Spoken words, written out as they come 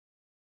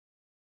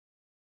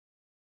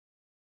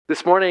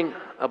This morning,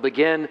 I'll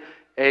begin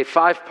a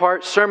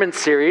 5-part sermon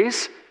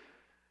series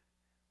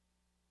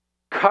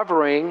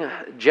covering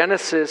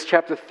Genesis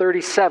chapter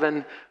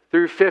 37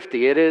 through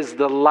 50. It is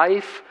the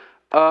life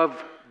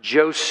of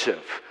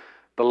Joseph.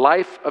 The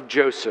life of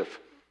Joseph.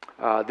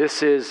 This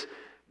has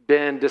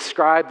been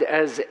described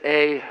as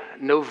a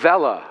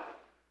novella,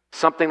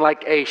 something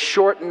like a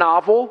short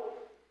novel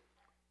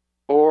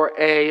or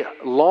a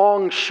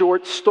long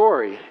short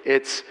story.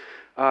 It's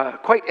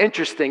quite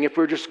interesting. If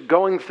we're just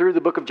going through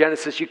the book of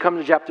Genesis, you come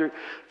to chapter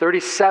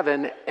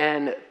 37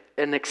 and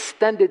an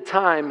extended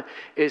time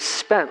is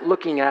spent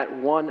looking at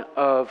one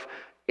of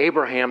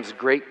Abraham's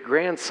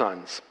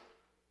great-grandsons,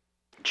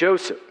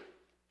 Joseph.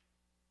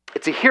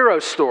 It's a hero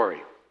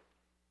story.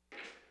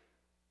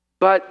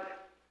 But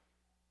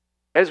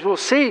as we'll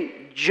see,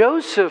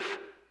 Joseph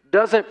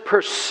doesn't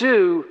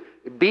pursue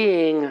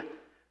being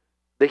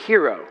the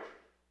hero.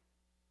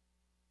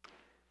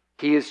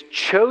 He is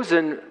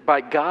chosen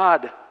by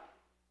God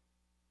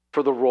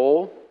for the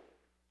role,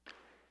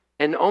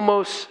 and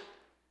almost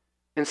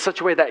in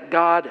such a way that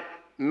God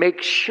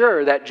makes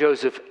sure that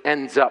Joseph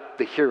ends up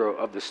the hero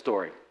of the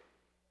story.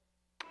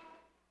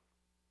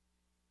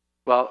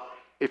 Well,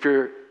 if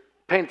you're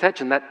paying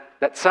attention,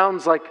 that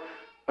sounds like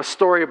a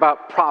story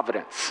about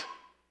providence.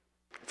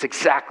 It's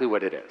exactly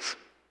what it is.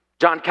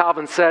 John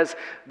Calvin says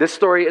this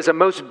story is a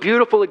most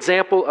beautiful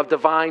example of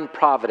divine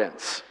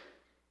providence.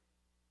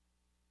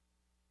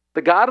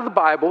 The God of the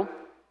Bible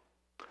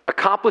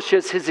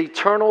accomplishes his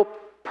eternal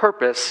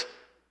purpose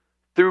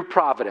through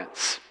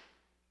providence.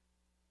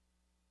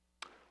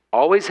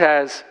 Always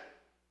has,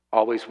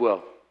 always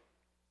will.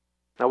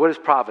 Now, what is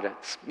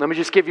providence? Let me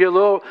just give you a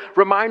little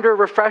reminder,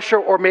 refresher,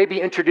 or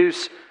maybe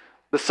introduce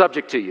the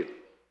subject to you.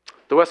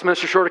 The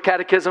Westminster Shorter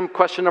Catechism,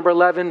 question number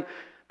 11,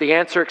 the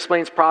answer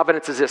explains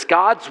providence is this: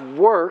 God's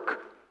work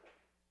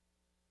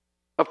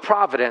of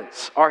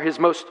providence are his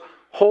most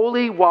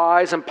holy,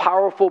 wise, and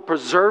powerful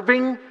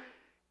preserving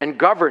and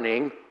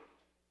governing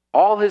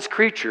all his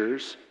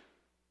creatures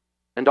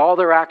and all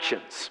their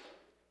actions.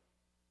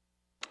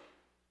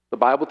 The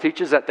Bible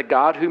teaches that the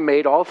God who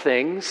made all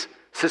things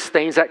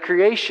sustains that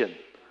creation,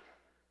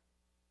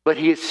 but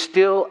he is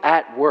still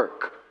at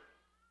work,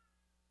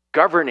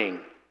 governing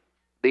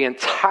the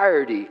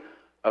entirety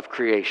of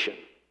creation.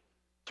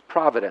 It's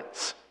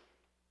providence.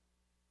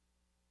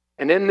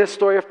 And in this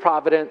story of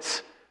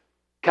providence,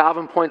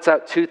 Calvin points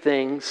out two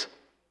things.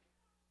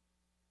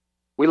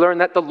 We learn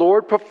that the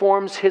Lord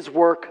performs his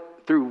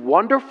work through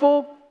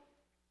wonderful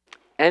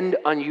and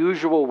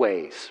unusual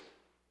ways.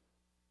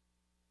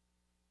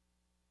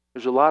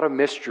 There's a lot of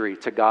mystery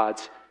to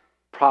God's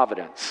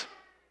providence.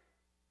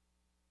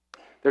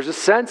 There's a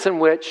sense in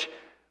which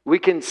we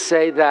can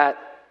say that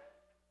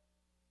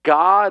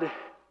God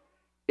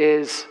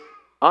is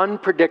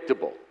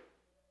unpredictable.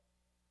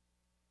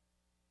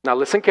 Now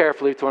listen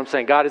carefully to what I'm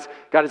saying. God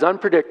is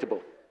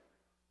unpredictable.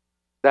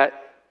 That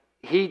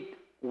he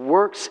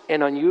works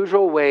in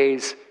unusual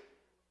ways.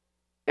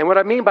 And what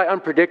I mean by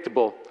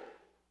unpredictable,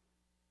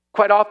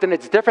 quite often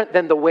it's different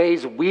than the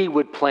ways we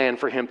would plan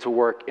for him to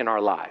work in our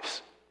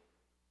lives.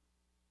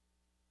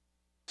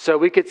 So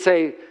we could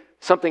say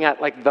something at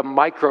like the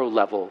micro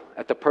level,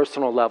 at the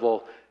personal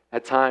level,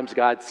 at times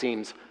God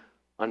seems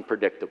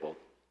unpredictable.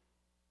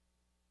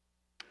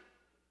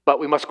 But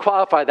we must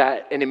qualify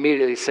that and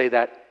immediately say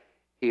that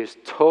he is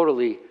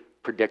totally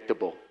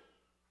predictable.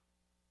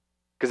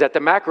 Because at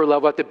the macro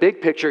level, at the big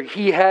picture,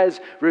 he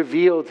has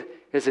revealed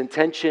his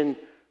intention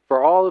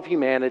for all of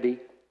humanity.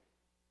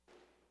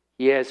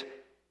 He has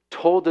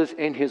told us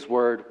in his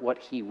word what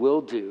he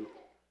will do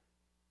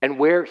and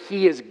where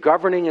he is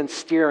governing and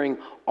steering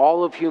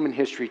all of human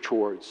history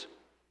towards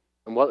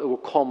and what it will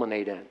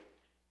culminate in.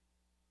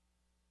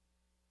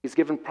 He's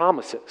given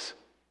promises.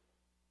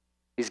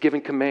 He's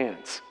given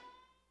commands.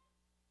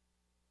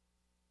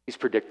 He's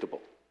predictable.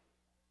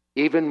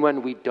 Even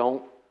when we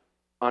don't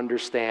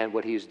understand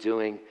what he's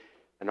doing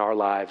in our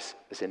lives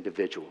as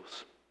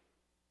individuals.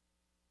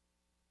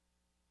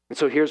 And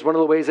so here's one of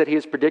the ways that he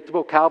is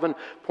predictable. Calvin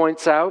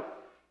points out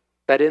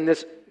that in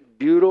this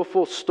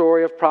beautiful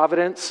story of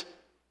providence,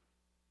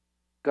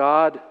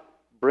 God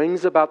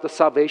brings about the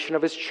salvation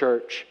of his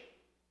church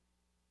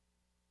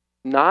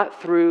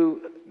not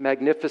through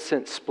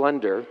magnificent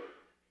splendor,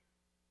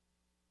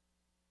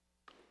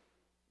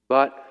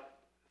 but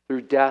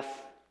through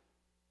death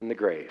in the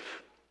grave.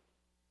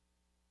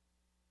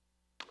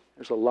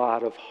 There's a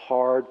lot of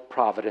hard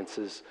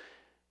providences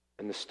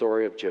in the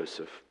story of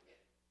Joseph.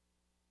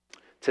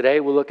 Today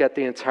we'll look at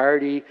the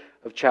entirety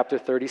of chapter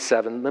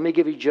 37. Let me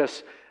give you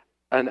just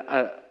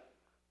a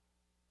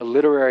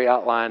literary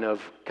outline of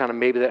kind of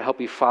maybe that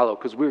help you follow,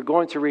 because we're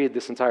going to read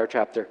this entire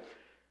chapter.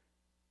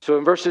 So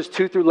in verses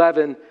 2 through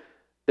 11,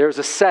 there's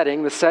a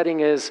setting. The setting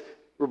is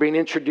we're being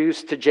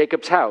introduced to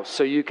Jacob's house.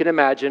 So you can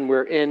imagine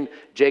we're in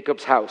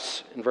Jacob's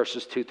house in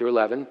verses 2 through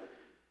 11.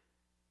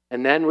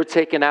 And then we're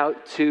taken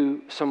out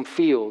to some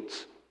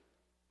fields,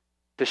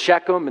 to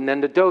Shechem and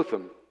then to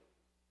Dothan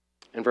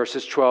in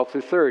verses 12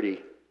 through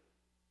 30.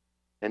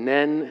 And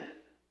then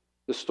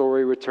the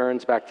story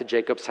returns back to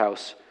Jacob's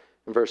house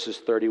in verses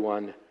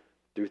 31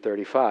 through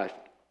 35.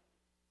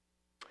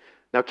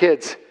 Now,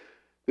 kids,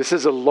 this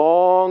is a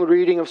long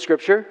reading of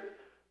Scripture.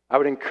 I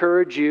would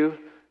encourage you,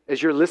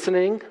 as you're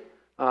listening,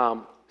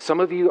 some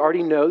of you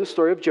already know the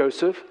story of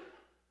Joseph.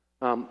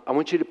 I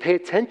want you to pay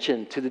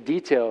attention to the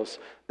details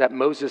that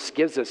Moses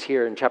gives us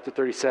here in chapter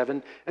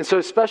 37. And so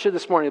especially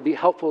this morning, it'd be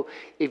helpful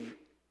if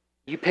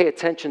you pay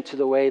attention to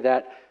the way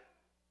that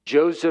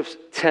Joseph's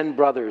 10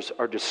 brothers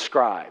are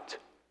described,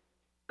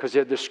 because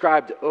they're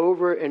described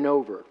over and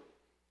over.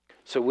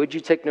 So would you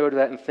take note of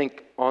that and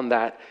think on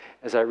that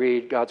as I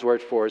read God's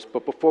word for us?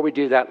 But before we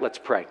do that, let's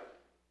pray.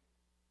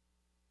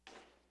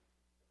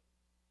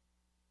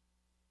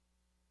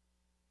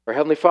 Our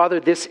Heavenly Father,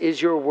 this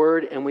is your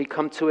word, and we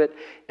come to it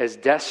as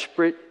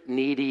desperate,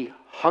 needy,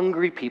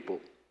 hungry people.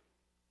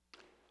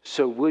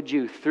 So would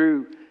you,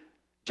 through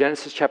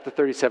Genesis chapter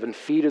 37,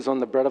 feed us on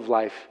the bread of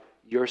life,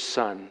 your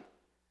Son,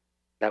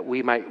 that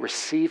we might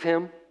receive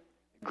him,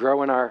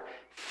 grow in our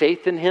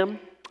faith in him,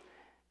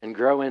 and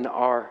grow in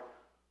our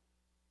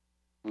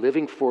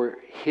living for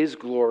his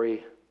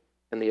glory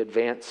and the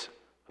advance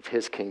of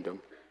his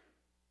kingdom.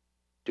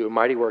 Do a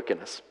mighty work in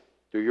us.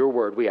 Through your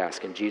word, we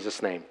ask in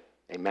Jesus' name.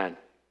 Amen.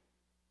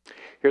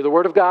 Hear the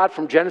word of God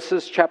from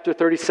Genesis chapter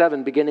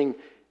 37, beginning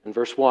in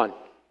verse 1.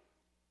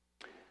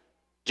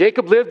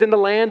 Jacob lived in the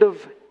land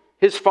of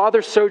his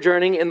father's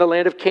sojourning in the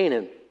land of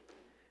Canaan.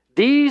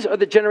 These are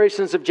the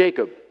generations of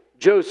Jacob.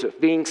 Joseph,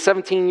 being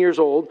 17 years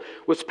old,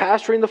 was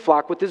pasturing the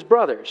flock with his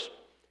brothers.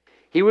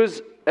 He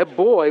was a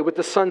boy with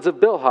the sons of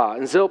Bilhah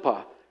and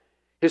Zilpah,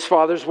 his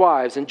father's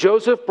wives, and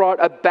Joseph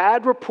brought a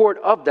bad report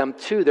of them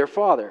to their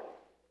father.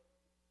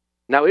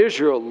 Now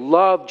Israel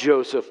loved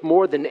Joseph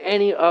more than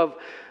any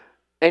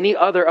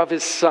other of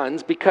his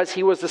sons, because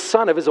he was the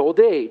son of his old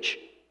age.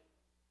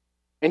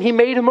 And he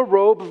made him a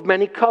robe of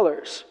many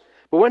colors.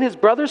 But when his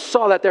brothers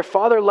saw that their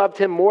father loved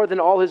him more than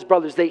all his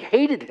brothers, they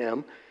hated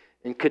him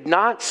and could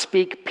not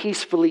speak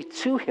peacefully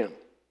to him.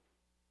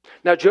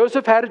 Now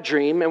Joseph had a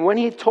dream, and when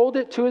he told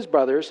it to his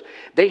brothers,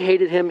 they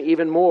hated him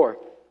even more.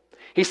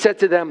 He said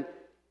to them,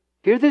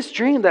 "Hear this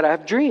dream that I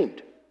have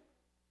dreamed.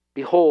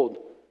 Behold,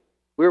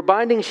 we were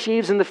binding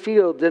sheaves in the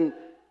field, and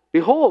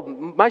behold,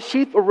 my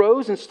sheaf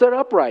arose and stood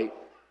upright.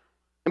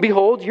 And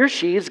behold, your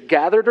sheaves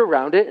gathered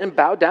around it and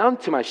bowed down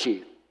to my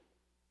sheaf."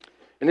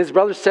 And his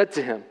brothers said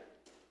to him,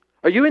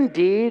 "Are you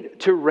indeed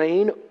to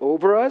reign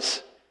over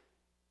us?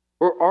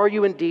 Or are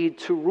you indeed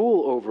to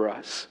rule over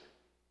us?"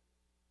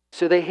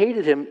 So they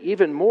hated him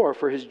even more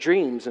for his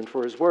dreams and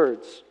for his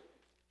words.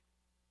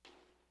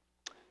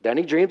 Then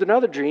he dreamed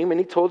another dream, and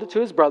he told it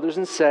to his brothers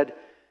and said,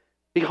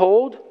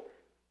 "Behold,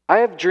 I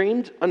have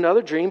dreamed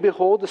another dream.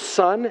 Behold, the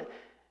sun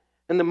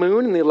and the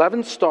moon and the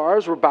 11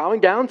 stars were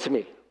bowing down to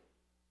me."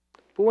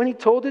 But when he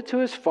told it to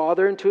his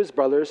father and to his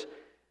brothers,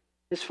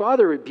 his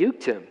father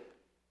rebuked him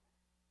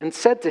and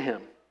said to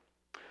him,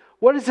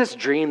 "What is this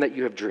dream that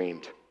you have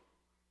dreamed?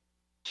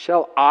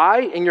 Shall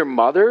I and your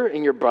mother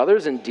and your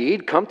brothers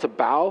indeed come to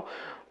bow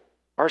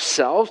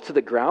ourselves to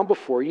the ground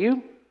before you?"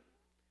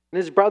 And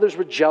his brothers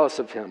were jealous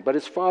of him, but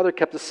his father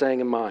kept the saying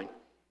in mind.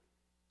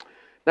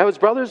 Now his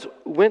brothers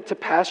went to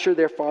pasture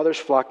their father's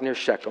flock near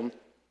Shechem.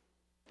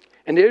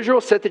 And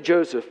Israel said to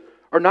Joseph,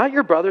 "Are not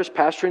your brothers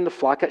pasturing the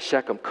flock at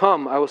Shechem?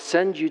 Come, I will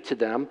send you to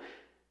them." And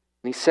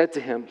he said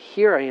to him,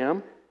 "Here I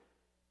am."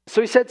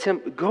 So he said to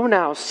him, "Go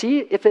now,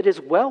 see if it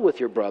is well with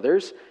your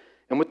brothers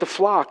and with the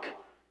flock,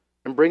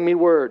 and bring me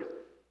word."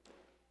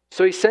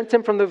 So he sent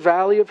him from the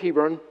valley of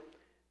Hebron,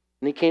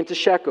 and he came to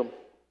Shechem.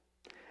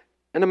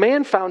 And a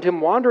man found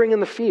him wandering in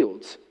the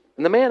fields.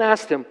 And the man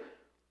asked him,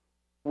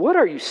 "What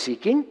are you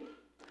seeking?"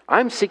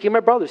 "I'm seeking my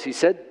brothers," he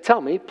said.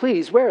 "Tell me,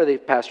 please, where are they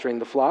pasturing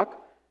the flock?"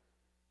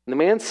 And the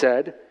man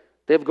said,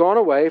 "They have gone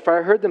away, for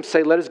I heard them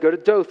say, 'Let us go to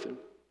Dothan.'"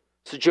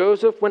 So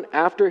Joseph went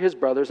after his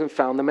brothers and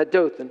found them at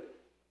Dothan.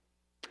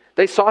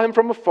 They saw him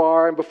from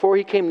afar, and before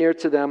he came near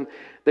to them,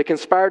 they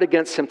conspired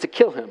against him to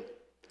kill him.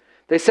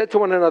 They said to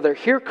one another,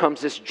 "Here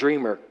comes this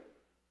dreamer.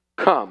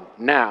 Come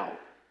now,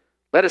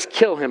 let us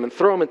kill him and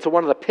throw him into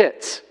one of the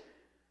pits.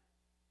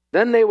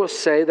 Then they will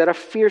say that a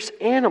fierce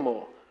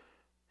animal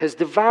has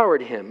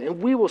devoured him,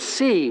 and we will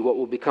see what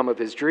will become of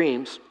his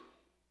dreams."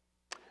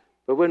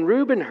 But when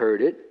Reuben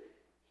heard it,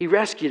 he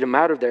rescued him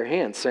out of their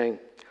hands, saying,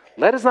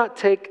 "Let us not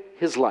take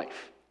his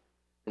life."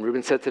 And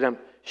Reuben said to them,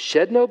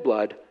 "Shed no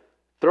blood.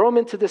 Throw him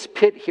into this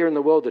pit here in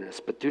the wilderness,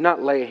 but do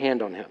not lay a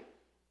hand on him,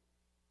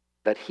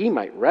 that he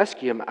might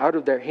rescue him out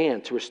of their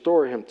hand to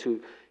restore him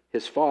to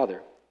his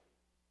father."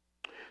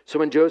 So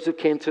when Joseph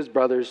came to his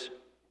brothers,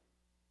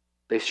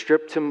 they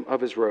stripped him of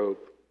his robe,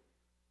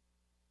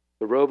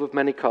 the robe of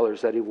many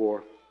colors that he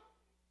wore.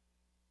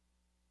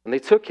 And they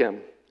took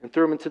him and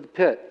threw him into the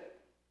pit.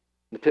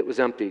 The pit was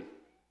empty.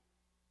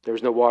 There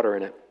was no water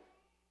in it.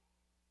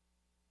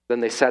 Then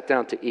they sat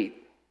down to eat.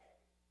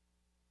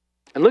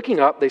 And looking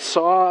up, they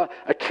saw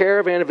a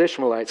caravan of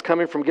Ishmaelites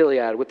coming from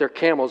Gilead with their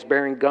camels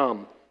bearing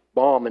gum,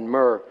 balm, and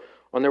myrrh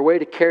on their way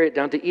to carry it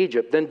down to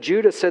Egypt. Then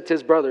Judah said to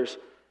his brothers,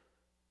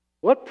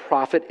 "What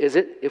profit is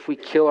it if we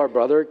kill our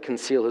brother and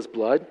conceal his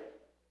blood?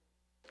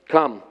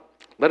 Come,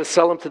 Let us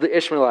sell him to the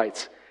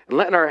Ishmaelites, and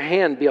let our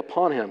hand be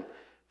upon him,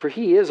 for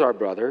he is our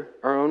brother,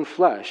 our own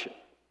flesh.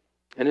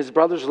 And his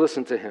brothers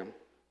listened to him.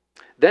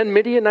 Then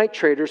Midianite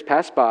traders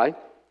passed by,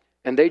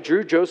 and they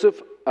drew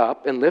Joseph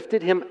up and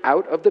lifted him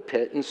out of the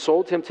pit and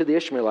sold him to the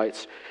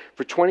Ishmaelites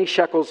for 20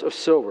 shekels of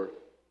silver.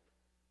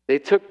 They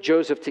took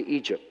Joseph to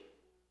Egypt.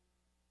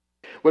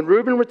 When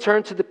Reuben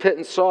returned to the pit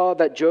and saw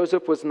that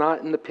Joseph was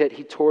not in the pit,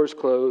 he tore his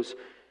clothes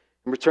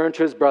and returned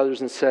to his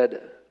brothers and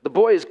said, "The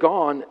boy is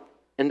gone,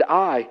 and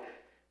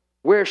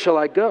where shall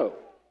I go?"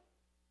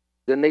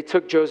 Then they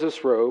took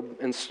Joseph's robe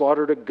and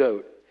slaughtered a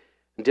goat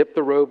and dipped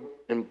the robe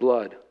in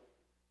blood.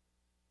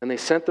 And they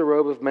sent the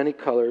robe of many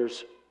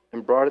colors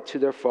and brought it to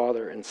their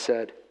father and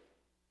said,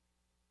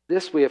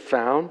 "This we have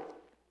found.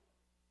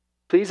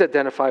 Please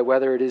identify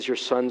whether it is your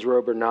son's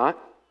robe or not."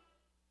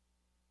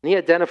 And he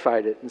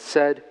identified it and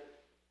said,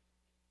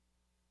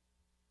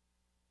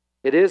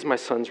 "It is my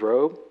son's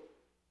robe.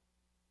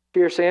 A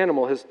fierce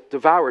animal has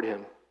devoured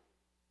him."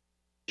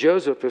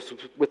 Joseph is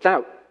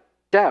without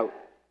doubt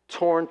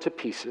torn to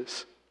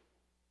pieces.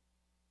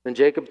 Then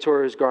Jacob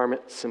tore his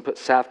garments and put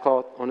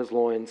sackcloth on his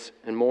loins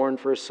and mourned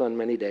for his son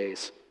many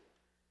days.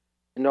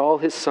 And all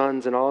his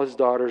sons and all his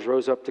daughters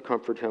rose up to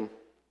comfort him.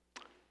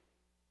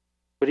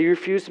 But he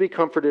refused to be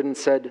comforted and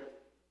said,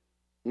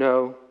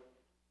 "No,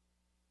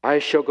 I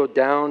shall go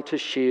down to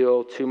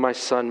Sheol to my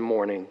son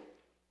mourning."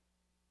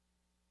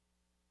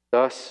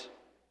 Thus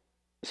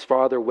his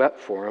father wept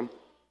for him.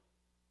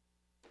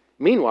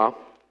 Meanwhile,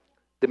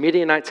 the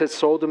Midianites had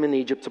sold him in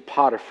Egypt to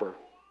Potiphar,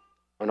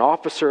 an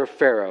officer of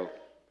Pharaoh,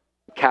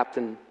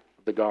 captain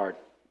of the guard.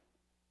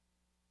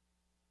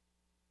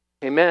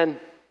 Amen.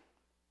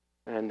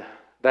 And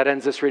that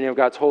ends this reading of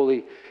God's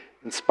holy,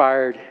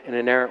 inspired, and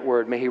inerrant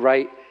word. May he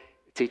write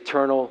its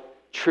eternal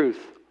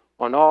truth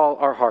on all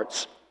our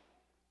hearts.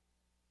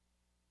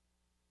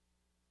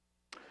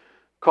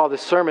 Call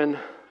this sermon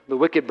 "The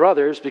Wicked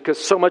Brothers"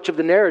 because so much of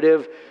the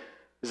narrative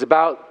is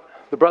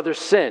about the brothers'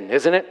 sin,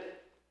 isn't it?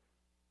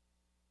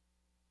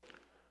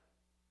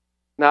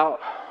 Now,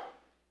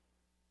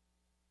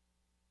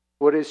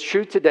 what is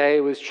true today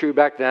was true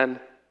back then.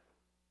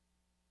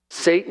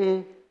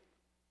 Satan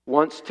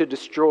wants to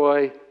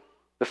destroy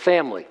the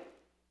family.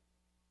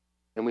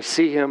 And we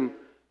see him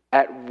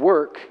at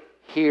work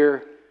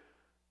here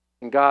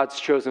in God's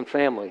chosen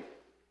family.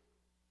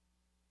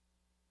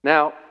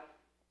 Now,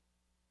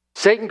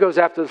 Satan goes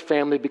after the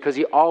family because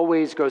he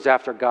always goes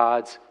after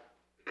God's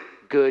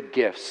good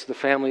gifts. The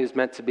family is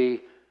meant to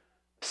be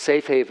a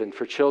safe haven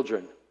for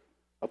children,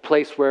 a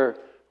place where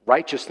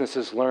righteousness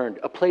is learned,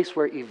 a place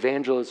where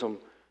evangelism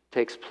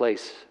takes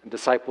place and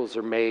disciples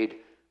are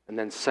made and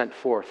then sent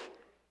forth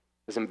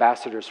as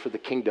ambassadors for the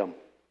kingdom.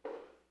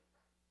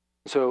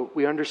 So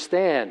we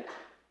understand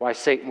why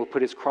Satan will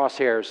put his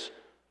crosshairs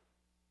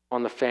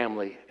on the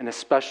family, and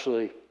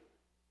especially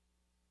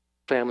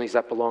families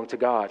that belong to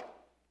God.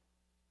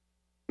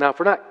 Now, if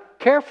we're not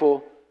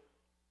careful,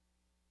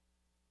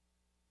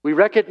 we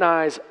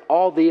recognize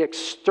all the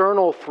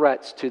external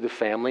threats to the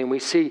family, and we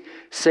see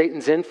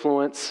Satan's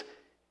influence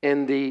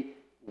in the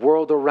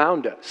world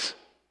around us.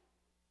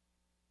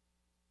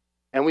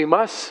 And we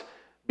must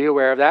be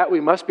aware of that. We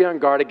must be on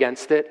guard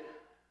against it.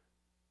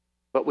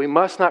 But we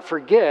must not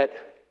forget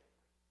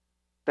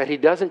that he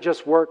doesn't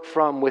just work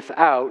from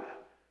without,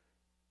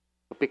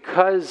 but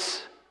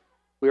because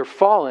we are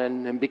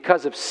fallen and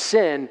because of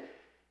sin,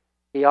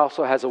 he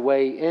also has a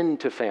way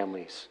into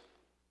families.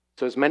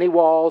 So as many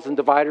walls and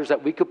dividers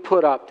that we could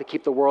put up to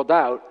keep the world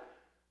out,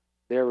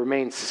 there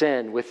remains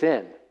sin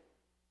within.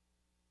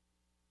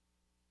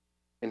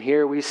 And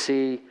here we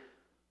see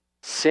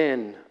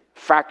sin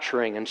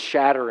fracturing and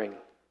shattering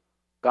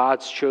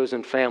God's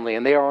chosen family,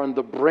 and they are on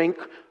the brink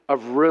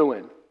of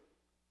ruin.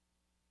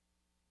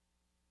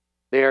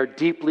 They are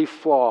deeply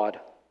flawed.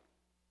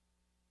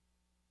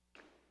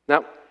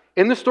 Now,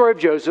 in the story of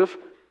Joseph,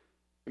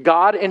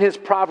 God in his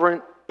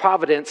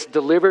providence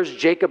delivers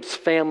Jacob's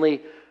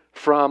family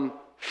from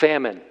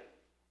famine.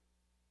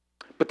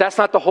 But that's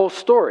not the whole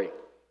story.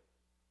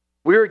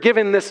 We are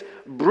given this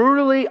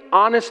brutally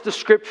honest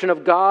description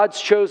of God's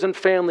chosen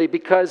family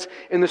because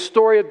in the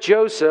story of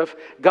Joseph,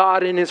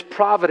 God in his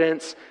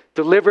providence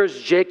delivers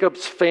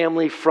Jacob's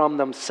family from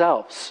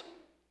themselves.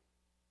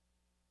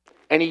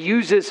 And he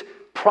uses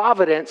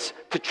providence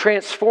to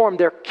transform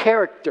their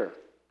character.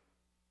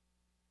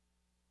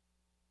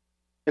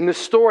 In the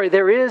story,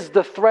 there is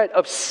the threat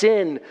of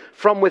sin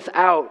from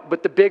without,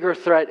 but the bigger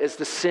threat is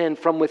the sin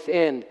from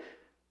within.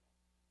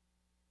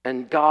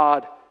 And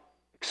God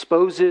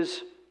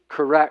exposes,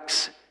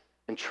 corrects,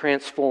 and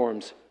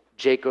transforms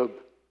Jacob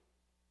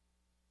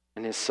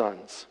and his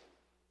sons.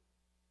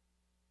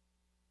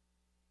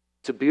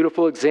 It's a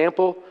beautiful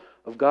example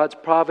of God's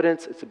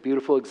providence. It's a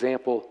beautiful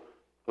example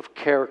of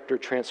character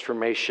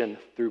transformation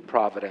through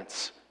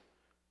providence.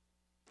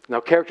 Now,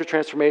 character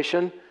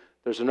transformation,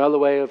 there's another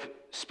way of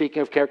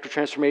speaking of character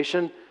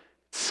transformation,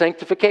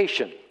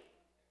 sanctification.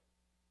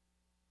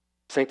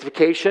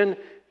 Sanctification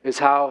is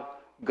how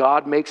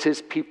God makes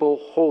his people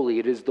holy.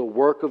 It is the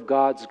work of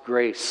God's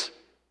grace.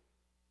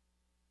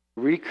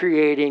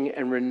 recreating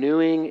and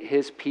renewing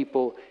his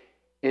people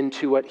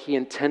into what he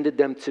intended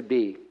them to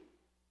be,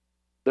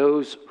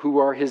 those who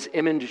are his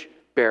image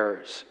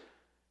bearers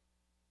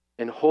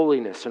in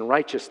holiness and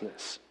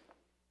righteousness.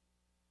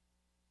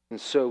 And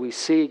so we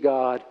see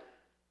God,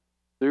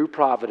 through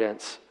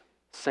providence,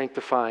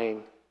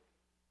 sanctifying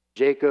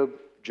Jacob,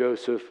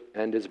 Joseph,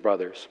 and his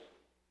brothers.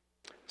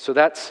 So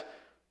that's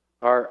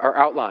our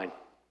outline.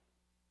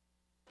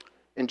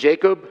 In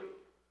Jacob,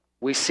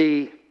 we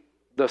see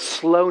the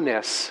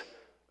slowness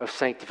of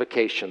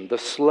sanctification. The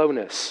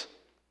slowness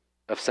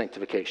of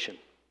sanctification.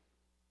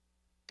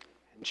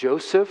 In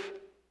Joseph,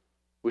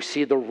 we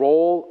see the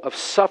role of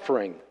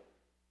suffering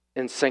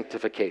in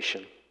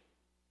sanctification.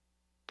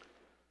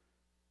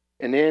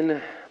 And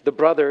in the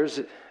brothers,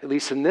 at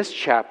least in this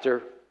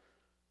chapter,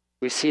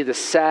 we see the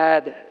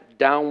sad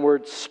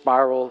downward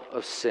spiral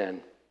of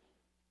sin.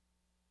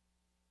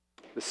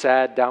 The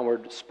sad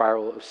downward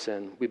spiral of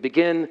sin. We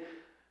begin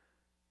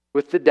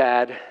with the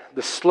dad,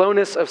 the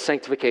slowness of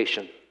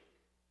sanctification.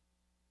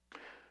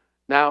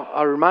 Now,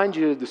 I'll remind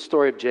you of the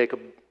story of Jacob,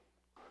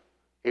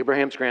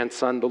 Abraham's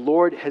grandson. The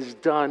Lord has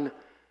done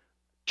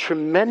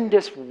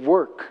tremendous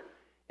work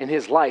in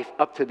his life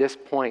up to this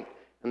point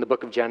in the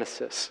book of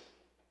Genesis.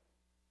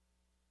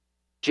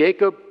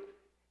 Jacob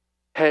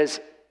has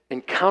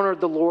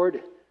encountered the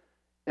Lord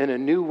in a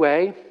new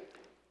way,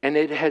 and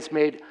it has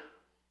made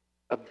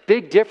a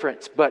big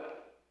difference.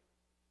 But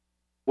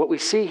what we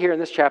see here in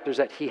this chapter is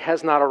that he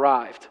has not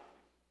arrived.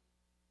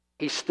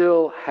 He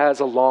still has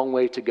a long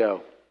way to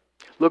go.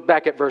 Look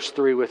back at verse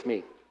 3 with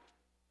me.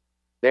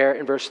 There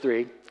in verse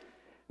 3.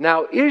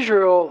 Now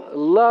Israel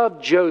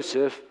loved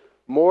Joseph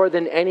more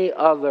than any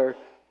other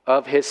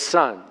of his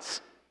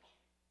sons,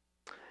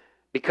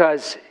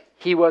 because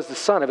he was the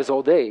son of his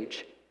old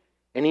age,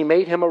 and he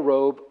made him a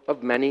robe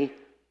of many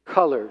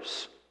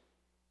colors.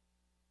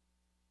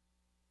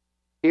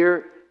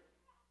 Here,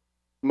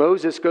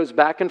 Moses goes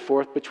back and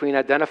forth between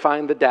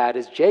identifying the dad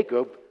as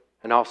Jacob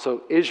and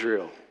also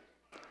Israel.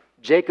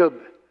 Jacob's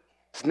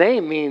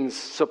name means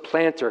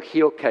supplanter,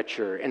 heel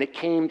catcher, and it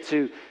came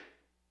to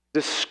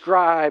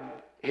describe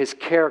his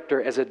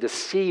character as a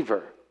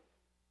deceiver.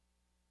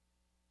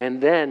 And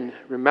then,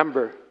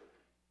 remember,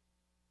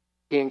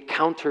 he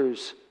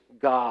encounters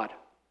God,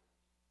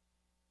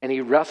 and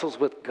he wrestles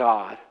with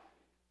God.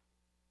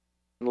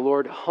 And the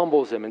Lord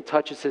humbles him and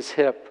touches his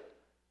hip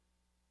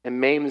and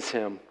maims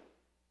him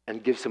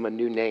and gives him a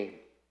new name.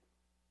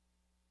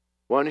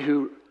 One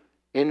who,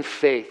 in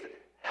faith,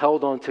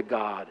 held on to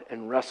God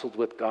and wrestled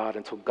with God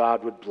until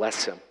God would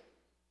bless him.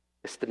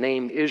 It's the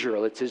name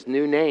Israel. It's his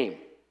new name.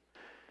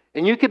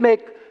 And you could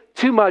make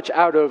too much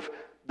out of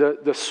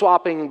the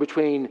swapping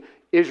between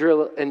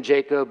Israel and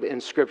Jacob in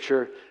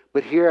Scripture,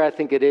 but here I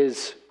think it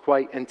is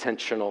quite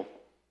intentional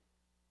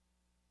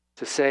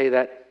to say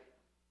that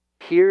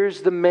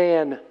here's the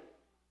man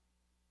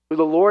who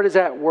the Lord is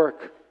at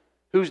work,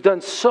 who's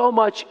done so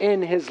much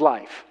in his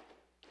life.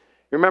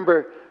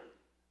 Remember,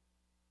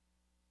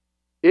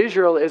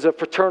 Israel is a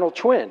fraternal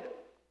twin.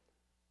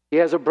 He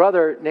has a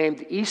brother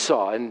named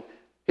Esau, and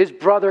his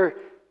brother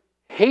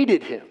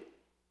hated him,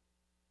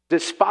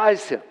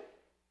 despised him.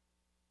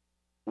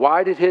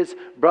 Why did his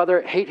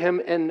brother hate him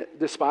and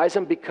despise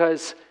him?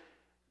 Because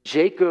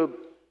Jacob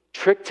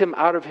tricked him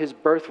out of his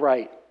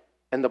birthright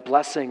and the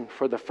blessing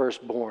for the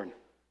firstborn.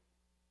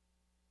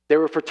 They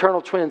were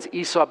fraternal twins,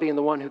 Esau being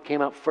the one who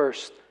came out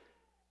first.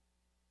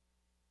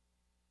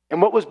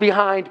 And what was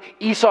behind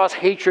Esau's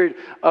hatred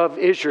of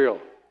Israel?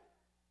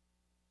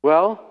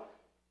 Well,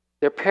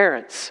 their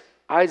parents,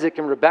 Isaac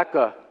and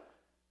Rebekah,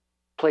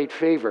 played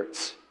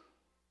favorites.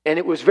 And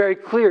it was very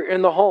clear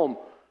in the home,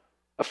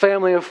 a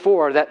family of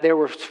four, that there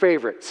were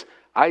favorites.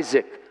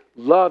 Isaac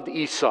loved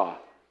Esau.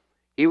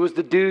 He was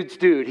the dude's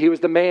dude. He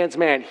was the man's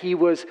man. He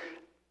was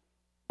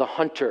the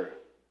hunter.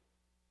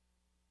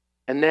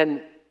 And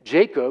then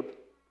Jacob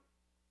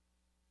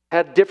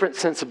had different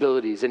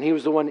sensibilities, and he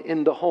was the one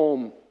in the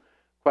home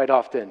quite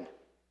often.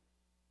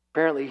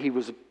 Apparently, he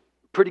was a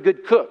pretty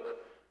good cook,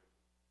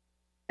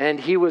 and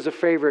he was a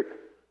favorite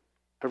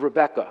of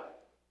Rebekah.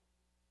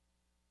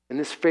 And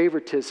this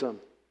favoritism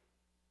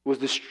was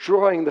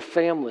destroying the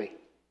family.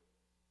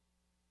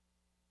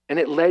 And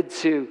it led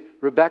to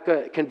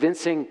Rebekah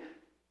convincing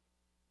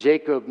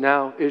Jacob,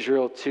 now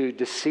Israel, to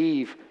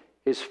deceive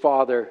his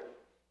father.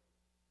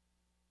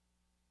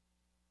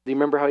 Do you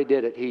remember how he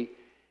did it?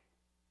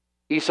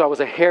 Esau was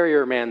a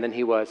hairier man than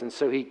he was, and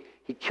so he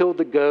killed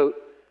the goat,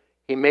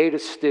 he made a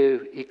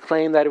stew, he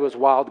claimed that it was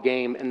wild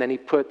game, and then he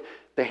put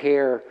the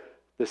hair,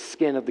 the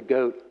skin of the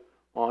goat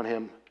on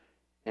him,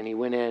 and he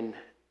went in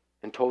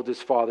and told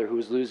his father, who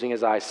was losing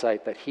his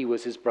eyesight, that he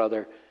was his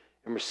brother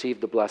and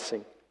received the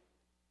blessing.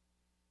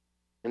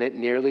 And it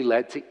nearly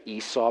led to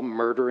Esau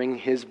murdering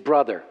his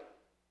brother.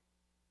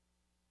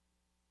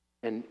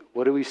 And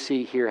what do we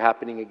see here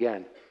happening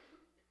again?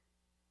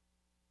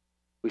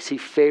 We see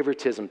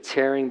favoritism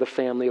tearing the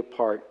family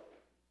apart.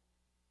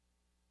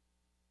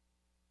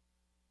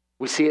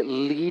 We see it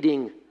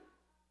leading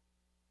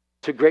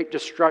to great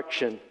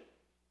destruction.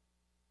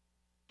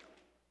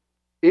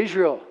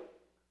 Israel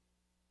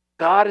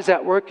God is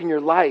at work in your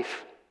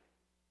life.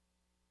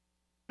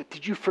 But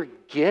did you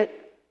forget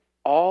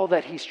all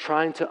that he's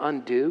trying to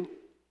undo?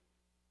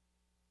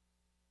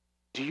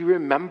 Do you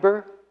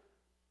remember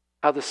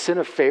how the sin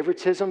of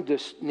favoritism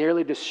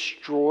nearly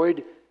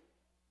destroyed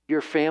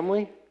your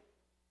family?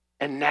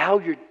 And now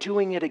you're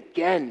doing it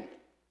again.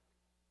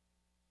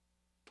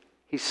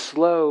 He's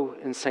slow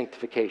in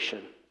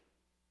sanctification.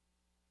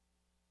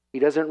 He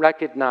doesn't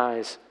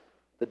recognize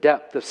the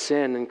depth of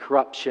sin and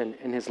corruption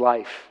in his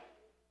life.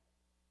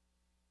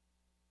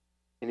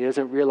 And he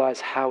doesn't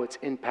realize how it's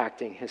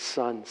impacting his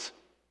sons.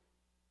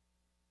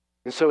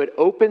 And so it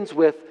opens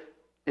with,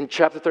 in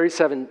chapter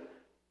 37,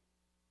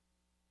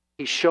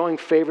 he's showing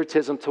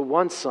favoritism to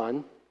one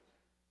son,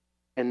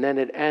 and then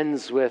it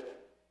ends with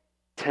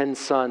 10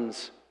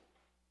 sons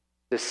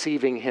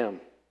deceiving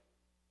him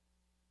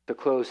to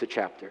close the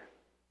chapter.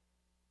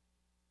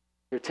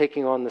 They're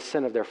taking on the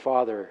sin of their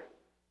father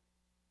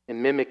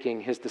and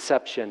mimicking his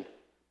deception.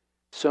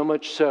 So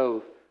much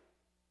so,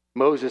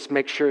 Moses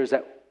makes sure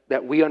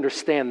that we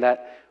understand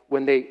that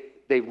when they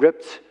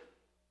ripped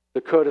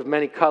the coat of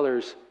many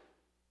colors,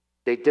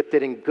 they dipped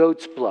it in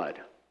goat's blood.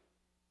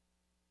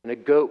 And a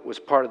goat was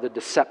part of the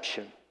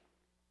deception.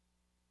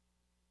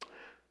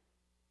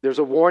 There's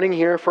a warning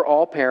here for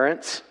all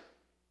parents.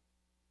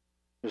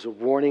 There's a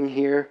warning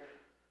here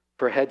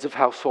for heads of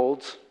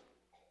households.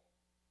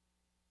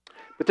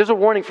 But there's a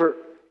warning for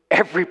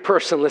every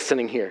person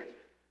listening here.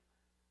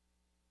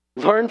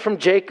 Learn from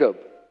Jacob.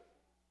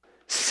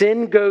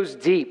 Sin goes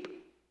deep,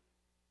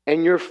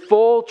 and your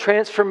full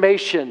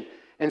transformation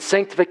and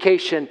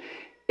sanctification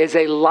is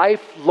a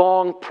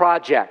lifelong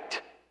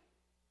project.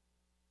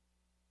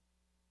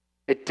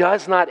 It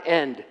does not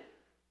end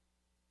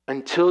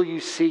until you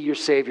see your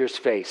Savior's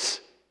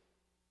face.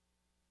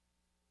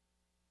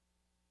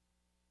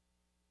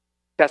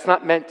 That's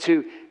not meant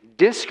to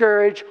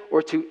discourage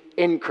or to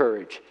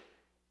encourage.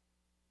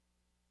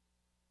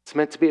 It's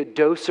meant to be a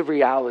dose of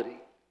reality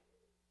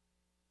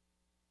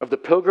of the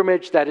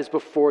pilgrimage that is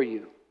before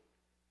you,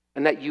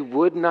 and that you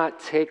would not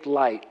take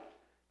light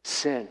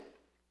sin,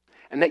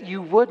 and that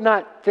you would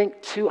not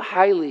think too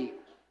highly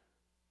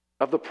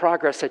of the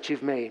progress that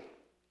you've made.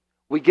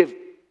 We give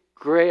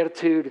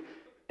gratitude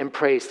and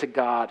praise to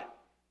God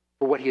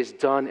for what he has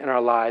done in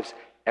our lives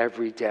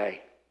every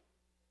day.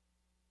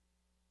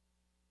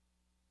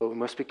 But we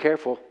must be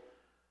careful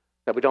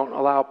that we don't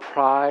allow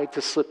pride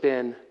to slip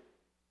in,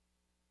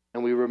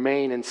 and we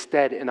remain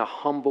instead in a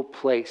humble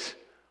place,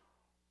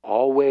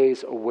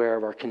 always aware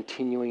of our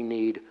continuing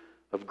need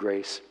of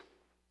grace.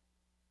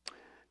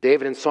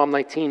 David in Psalm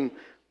 19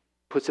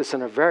 puts this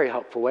in a very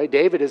helpful way.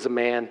 David is a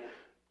man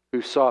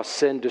who saw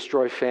sin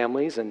destroy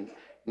families and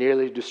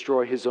nearly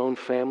destroy his own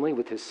family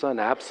with his son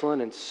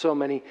Absalom, and so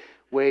many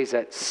ways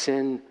that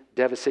sin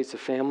devastates a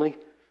family.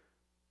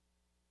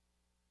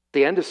 At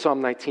the end of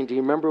Psalm 19, do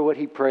you remember what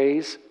he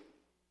prays?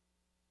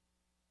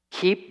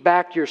 Keep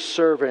back your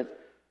servant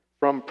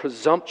from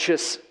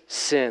presumptuous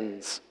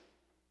sins.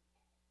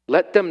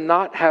 Let them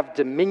not have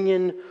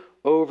dominion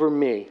over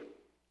me.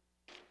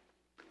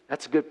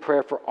 That's a good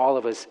prayer for all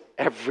of us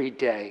every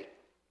day.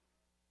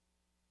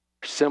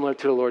 Similar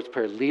to the Lord's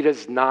Prayer, lead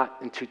us not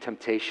into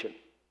temptation.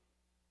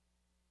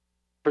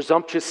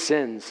 Presumptuous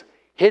sins,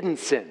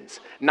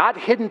 not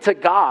hidden to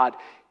God,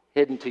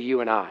 hidden to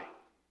you and I.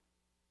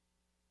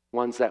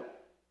 Ones that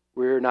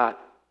we're not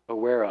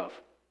aware of,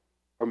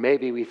 or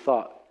maybe we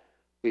thought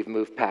we've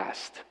moved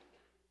past.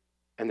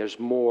 And there's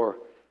more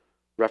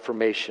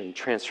reformation,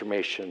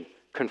 transformation,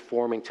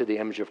 conforming to the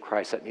image of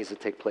Christ that needs to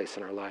take place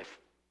in our life.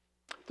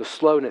 The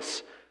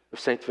slowness of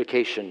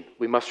sanctification,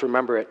 we must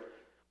remember it.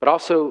 But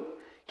also,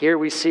 here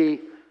we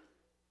see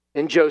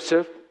in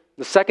Joseph,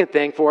 the second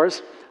thing for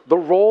us, the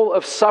role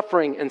of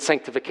suffering in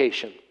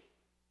sanctification.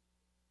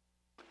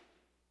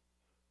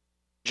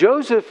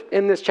 Joseph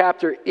in this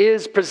chapter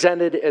is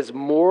presented as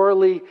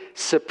morally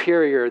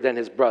superior than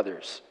his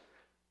brothers.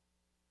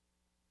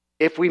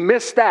 If we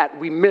miss that,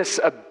 we miss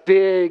a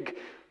big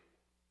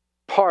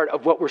part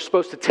of what we're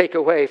supposed to take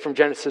away from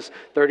Genesis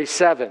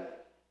 37.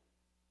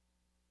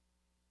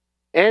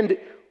 And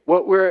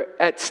what we're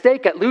at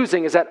stake at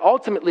losing is that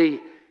ultimately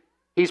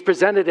he's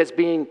presented as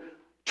being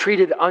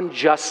treated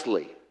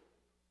unjustly.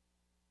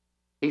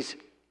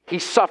 He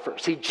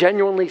suffers. He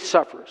genuinely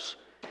suffers.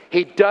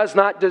 He does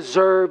not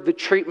deserve the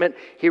treatment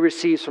he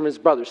receives from his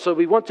brothers. So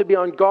we want to be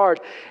on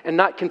guard and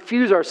not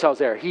confuse ourselves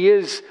there. He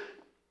is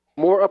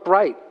more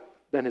upright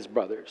than his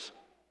brothers.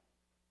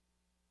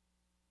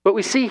 But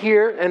we see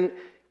here, and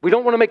we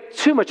don't want to make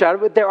too much out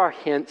of it, there are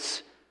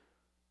hints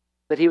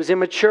that he was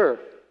immature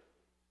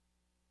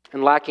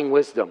and lacking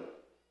wisdom.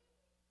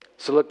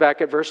 So look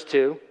back at verse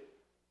 2.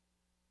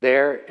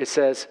 There it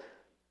says,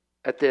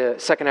 at the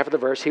second half of the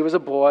verse, he was a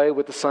boy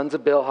with the sons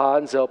of Bilhah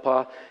and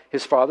Zilpah,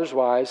 his father's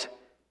wives,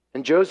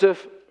 and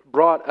Joseph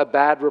brought a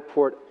bad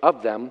report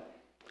of them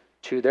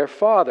to their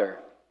father.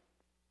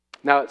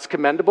 Now, it's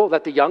commendable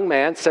that the young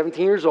man,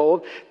 17 years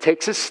old,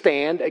 takes a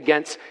stand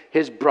against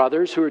his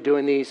brothers who are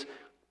doing these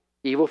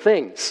evil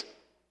things.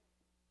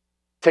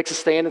 Takes a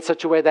stand in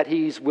such a way that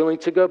he's willing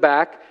to go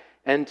back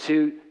and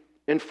to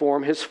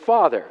inform his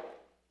father.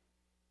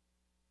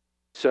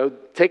 So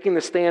taking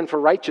the stand for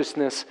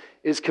righteousness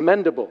is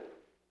commendable.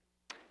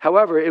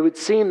 However, it would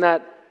seem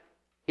that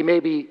he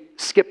maybe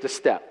skipped a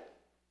step.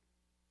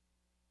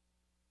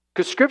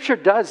 Because Scripture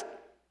does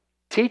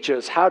teach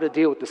us how to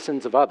deal with the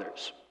sins of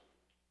others.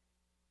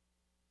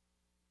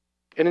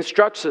 It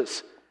instructs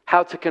us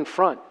how to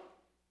confront,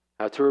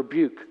 how to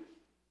rebuke.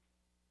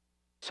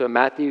 So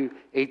Matthew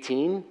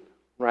 18,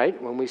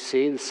 right, when we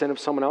see the sin of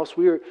someone else,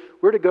 we're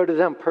to go to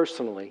them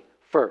personally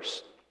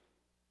first.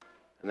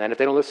 And then if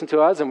they don't listen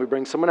to us, then we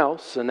bring someone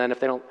else. And then if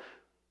they don't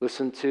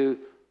listen to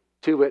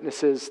two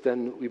witnesses,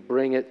 then we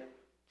bring it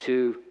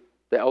to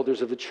the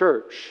elders of the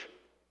church.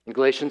 In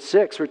Galatians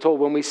 6, we're told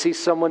when we see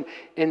someone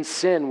in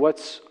sin,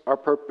 what's our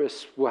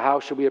purpose? Well, how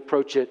should we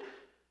approach it?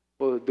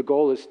 Well, the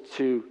goal is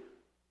to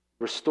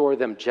restore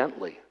them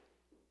gently.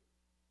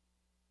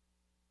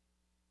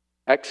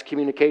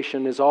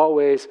 Excommunication is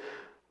always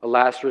a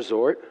last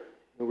resort,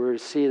 and we're to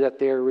see that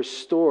they are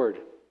restored.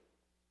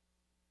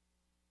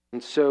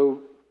 And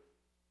so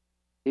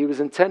he was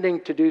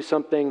intending to do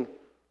something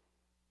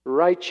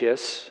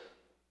righteous,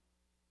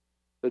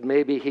 but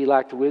maybe he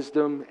lacked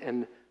wisdom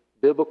and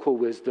biblical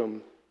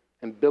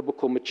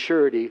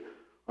maturity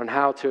on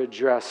how to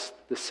address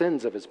the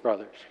sins of his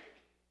brothers.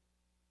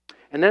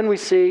 And then we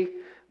see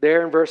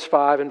there in verse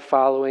 5 and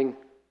following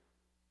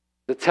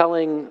the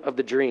telling of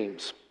the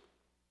dreams.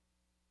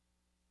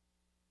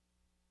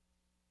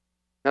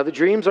 Now the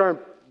dreams are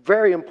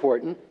very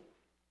important,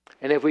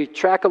 and if we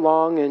track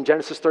along in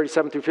Genesis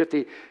 37 through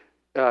 50,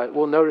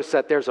 we'll notice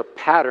that there's a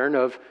pattern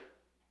of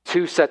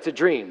two sets of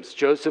dreams.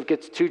 Joseph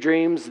gets two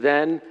dreams,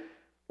 then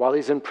while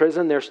he's in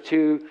prison, there's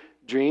two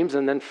dreams,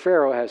 and then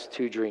Pharaoh has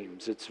two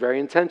dreams. It's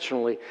very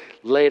intentionally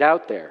laid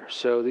out there.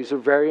 So these are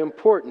very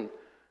important.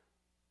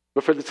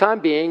 But for the time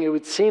being, it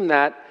would seem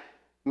that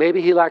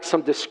maybe he lacked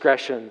some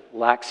discretion,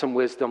 lacked some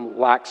wisdom,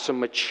 lacked some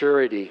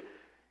maturity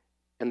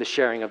in the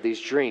sharing of these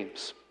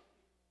dreams.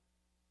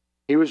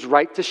 He was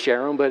right to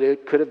share them, but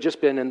it could have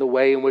just been in the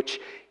way in which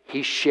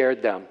he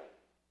shared them.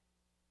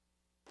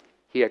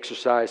 He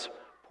exercised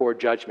poor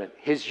judgment.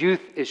 His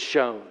youth is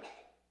shown.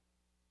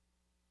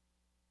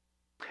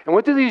 And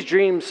what do these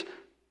dreams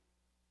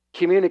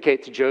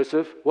communicate to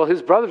Joseph? Well,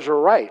 his brothers were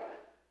right.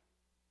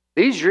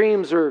 These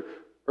dreams are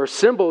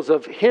symbols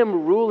of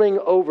him ruling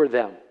over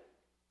them.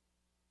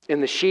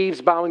 In the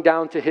sheaves bowing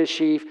down to his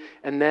sheaf,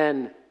 and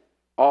then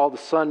all the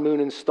sun, moon,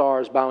 and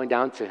stars bowing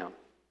down to him.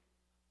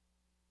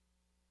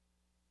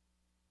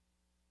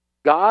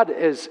 God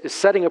is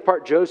setting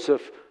apart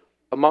Joseph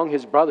among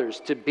his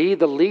brothers to be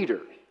the leader,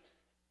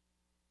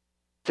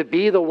 to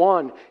be the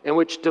one in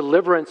which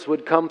deliverance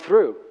would come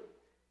through.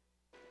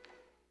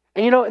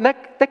 And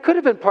that could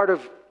have been part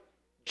of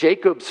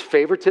Jacob's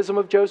favoritism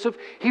of Joseph.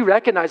 He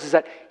recognizes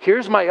that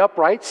here's my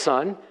upright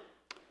son.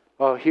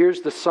 Oh,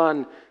 here's the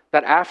son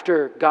that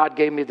after God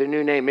gave me the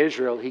new name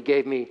Israel, he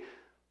gave me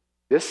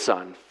this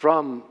son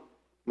from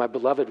my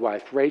beloved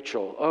wife,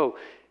 Rachel. Oh,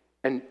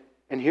 and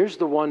here's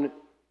the one,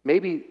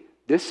 maybe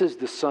this is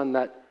the son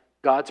that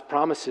God's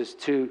promises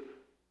to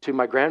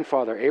my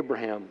grandfather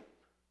Abraham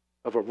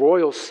of a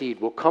royal seed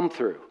will come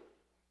through.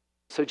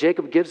 So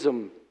Jacob gives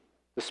him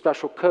the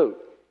special coat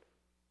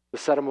to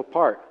set him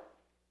apart.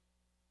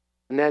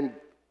 And then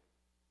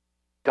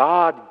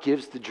God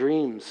gives the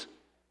dreams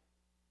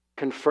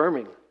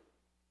confirming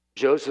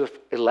Joseph's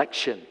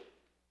election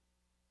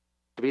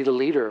to be the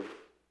leader of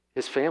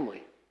his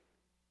family.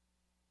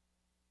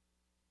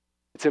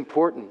 It's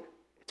important.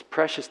 It's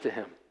precious to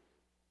him.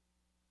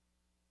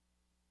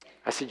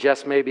 I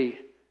suggest maybe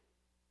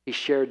he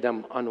shared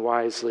them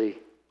unwisely,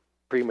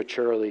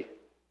 prematurely.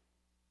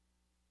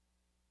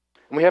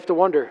 And we have to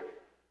wonder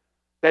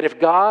that if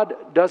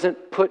God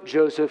doesn't put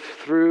Joseph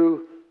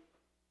through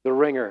the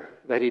ringer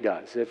that he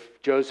does,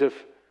 if Joseph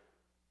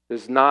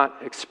does not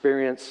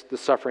experience the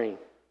suffering,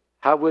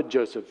 how would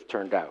Joseph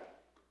turn out?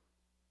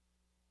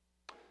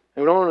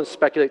 And we don't want to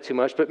speculate too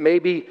much, but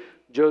maybe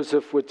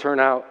Joseph would turn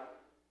out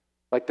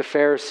like the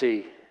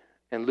Pharisee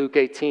in Luke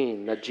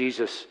 18 that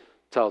Jesus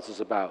tells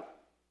us about.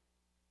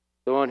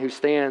 The one who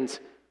stands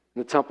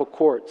in the temple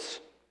courts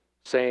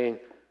saying,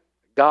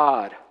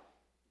 God,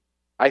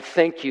 I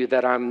thank you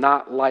that I'm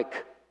not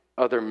like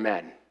other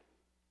men.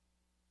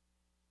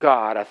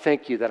 God, I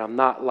thank you that I'm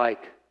not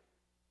like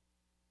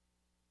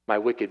my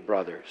wicked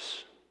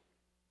brothers.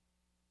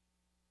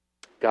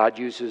 God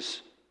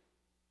uses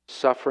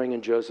suffering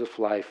in Joseph's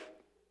life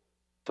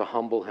to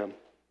humble him,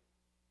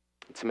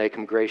 to make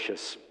him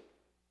gracious.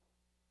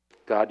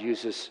 God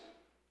uses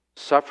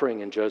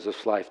suffering in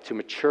Joseph's life to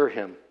mature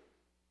him,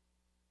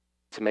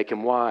 to make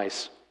him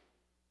wise.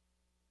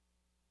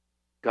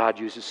 God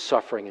uses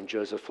suffering in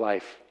Joseph's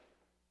life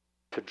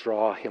to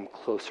draw him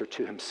closer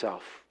to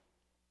himself.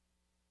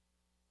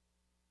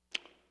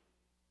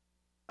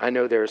 I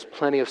know there's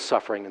plenty of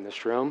suffering in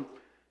this room.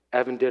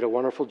 Evan did a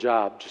wonderful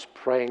job just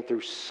praying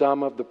through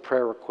some of the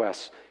prayer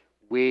requests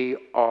we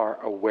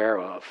are aware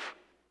of.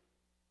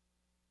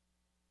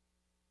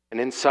 And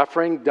in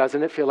suffering,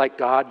 doesn't it feel like,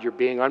 God, you're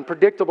being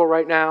unpredictable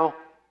right now?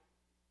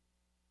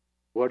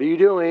 What are you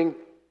doing?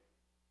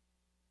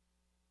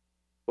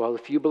 Well,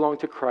 if you belong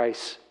to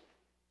Christ,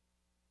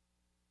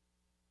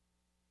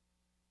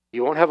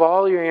 you won't have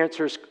all your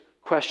answers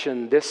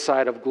questioned this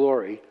side of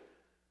glory,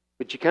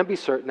 but you can be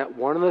certain that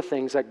one of the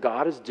things that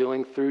God is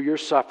doing through your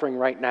suffering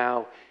right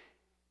now,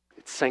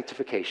 it's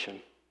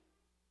sanctification.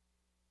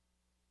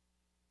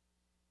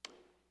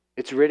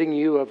 It's ridding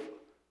you of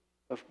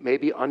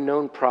maybe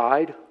unknown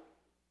pride.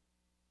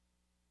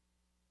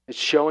 It's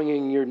showing you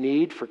your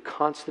need for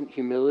constant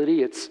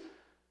humility. It's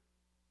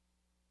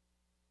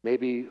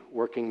maybe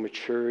working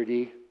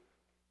maturity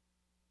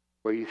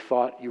where you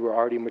thought you were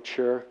already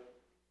mature.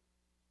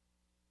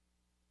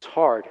 It's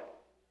hard.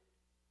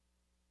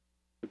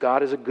 But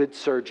God is a good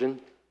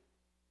surgeon.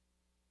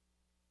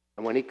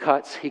 And when He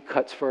cuts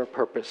for a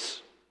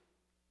purpose.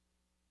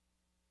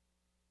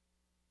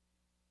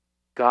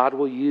 God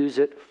will use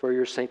it for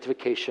your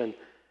sanctification.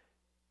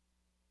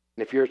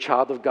 And if you're a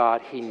child of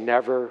God, He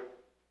never,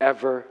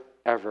 ever,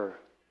 ever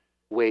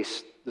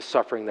wastes the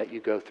suffering that you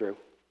go through.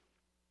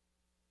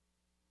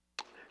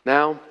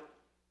 Now,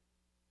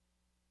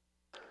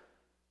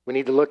 we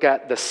need to look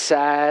at the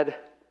sad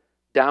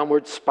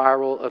downward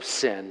spiral of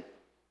sin.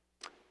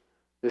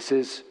 This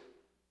is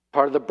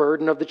part of the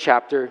burden of the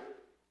chapter,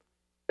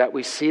 that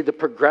we see the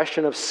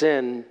progression of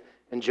sin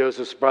in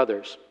Joseph's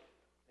brothers.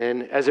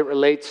 And as it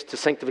relates to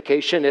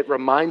sanctification, it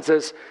reminds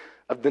us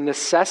of the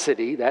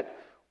necessity that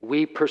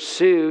we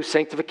pursue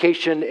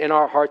sanctification in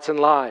our hearts and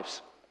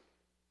lives.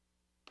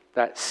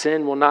 That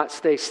sin will not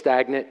stay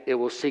stagnant. It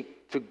will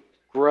seek to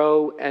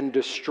grow and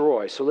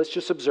destroy. So let's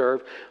just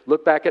observe.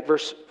 Look back at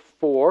verse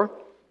 4.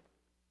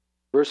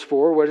 Verse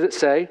 4, what does it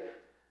say?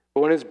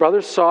 But when his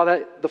brothers saw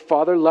that the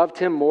father loved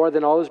him more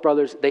than all his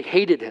brothers, they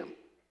hated him.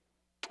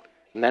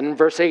 And then in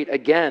verse 8,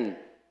 again,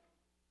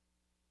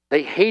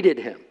 they hated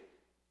him.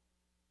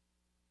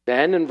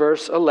 Then in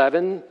verse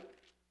 11,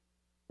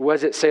 what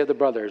does it say of the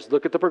brothers?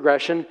 Look at the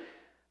progression.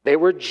 They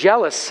were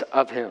jealous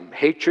of him.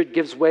 Hatred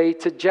gives way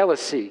to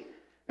jealousy,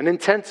 an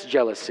intense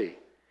jealousy.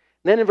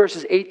 And then in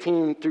verses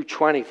 18 through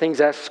 20, things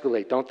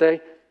escalate, don't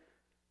they?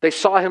 They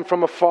saw him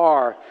from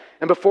afar,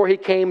 and before he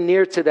came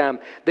near to them,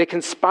 they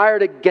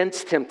conspired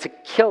against him to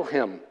kill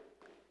him.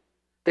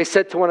 They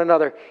said to one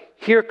another,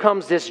 "Here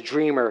comes this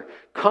dreamer.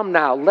 Come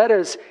now, let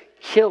us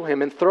kill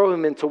him and throw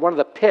him into one of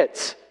the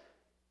pits.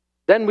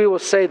 Then we will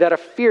say that a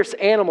fierce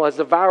animal has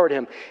devoured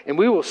him, and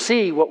we will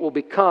see what will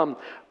become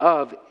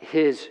of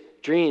his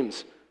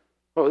dreams."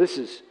 Oh, this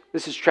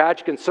is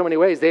tragic in so many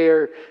ways. They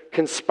are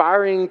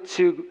conspiring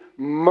to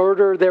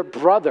murder their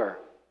brother.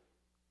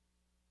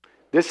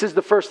 This is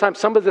the first time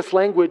some of this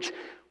language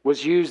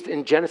was used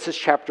in Genesis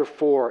chapter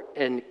 4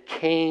 in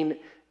Cain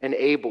and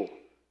Abel.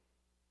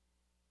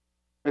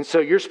 And so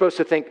you're supposed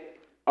to think,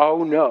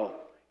 oh no,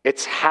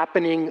 it's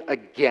happening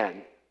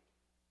again.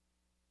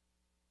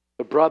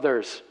 The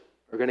brothers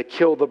are going to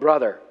kill the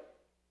brother.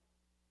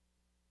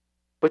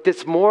 But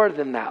it's more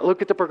than that.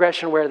 Look at the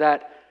progression where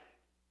that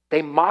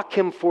they mock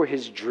him for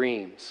his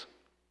dreams.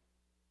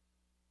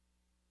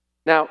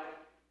 Now,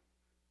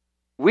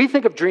 we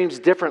think of dreams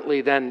differently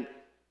than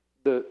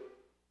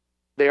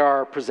they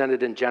are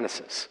presented in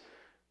Genesis.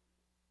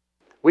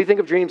 We think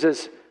of dreams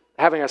as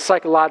having a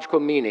psychological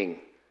meaning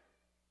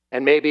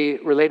and maybe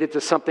related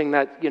to something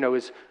that,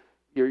 is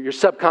your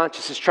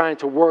subconscious is trying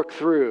to work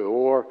through,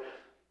 or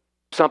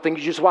something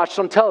you just watched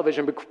on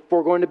television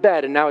before going to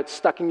bed and now it's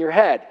stuck in your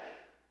head.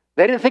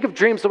 They didn't think of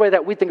dreams the way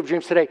that we think of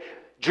dreams today.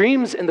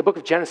 Dreams in the book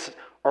of Genesis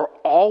are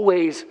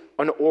always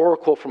an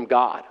oracle from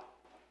God.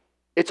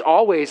 It's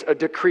always a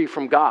decree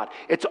from God.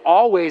 It's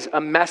always a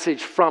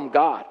message from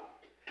God.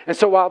 And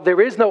so while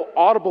there is no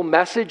audible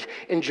message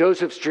in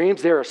Joseph's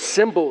dreams, there are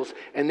symbols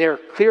and there are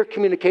clear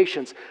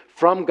communications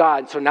from God.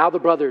 And so now the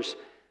brothers,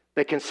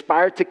 they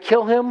conspire to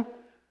kill him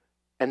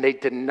and they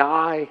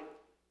deny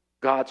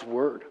God's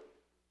word.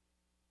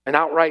 An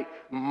outright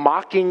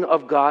mocking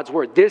of God's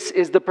word. This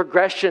is the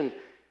progression.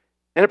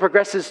 And it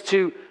progresses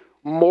to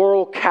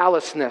moral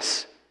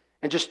callousness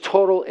and just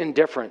total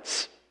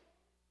indifference.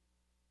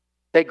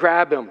 They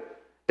grab him.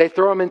 They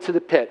throw him into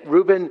the pit.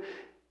 Reuben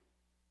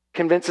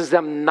convinces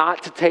them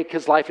not to take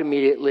his life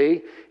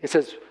immediately. It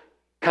says,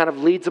 kind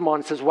of leads them on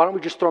and says, why don't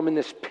we just throw him in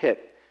this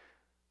pit?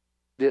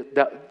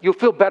 You'll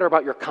feel better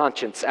about your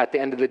conscience at the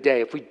end of the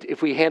day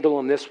if we handle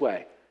him this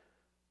way.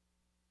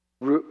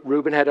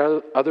 Reuben had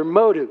other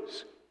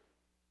motives.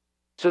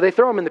 So they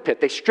throw him in the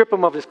pit. They strip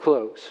him of his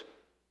clothes.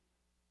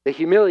 They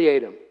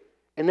humiliate him.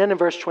 And then in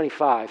verse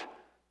 25,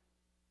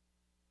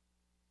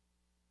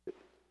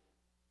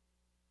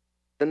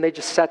 then they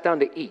just sat down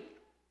to eat.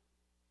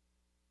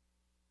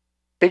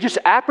 They just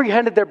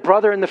apprehended their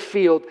brother in the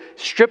field,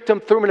 stripped him,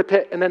 threw him in a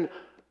pit, and then,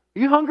 are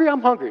you hungry?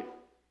 I'm hungry.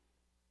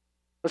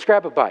 Let's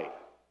grab a bite.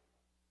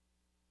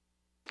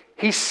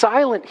 He's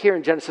silent here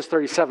in Genesis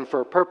 37 for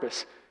a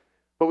purpose,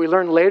 but we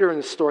learn later in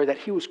the story that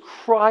he was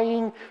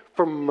crying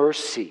for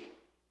mercy.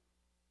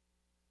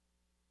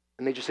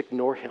 And they just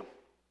ignore him.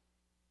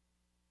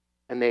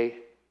 And they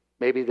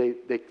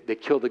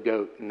kill the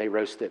goat and they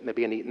roast it and they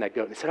begin eating that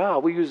goat. And they said,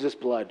 we'll use this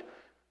blood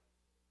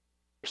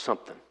for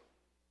something.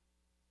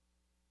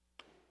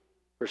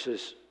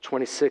 Verses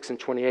 26 and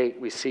 28,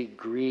 we see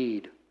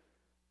greed,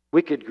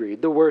 wicked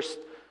greed, the worst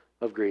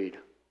of greed.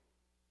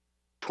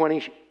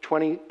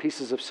 20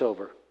 pieces of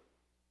silver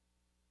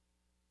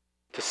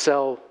to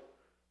sell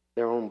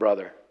their own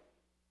brother.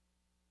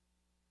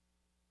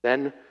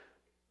 Then,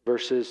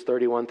 verses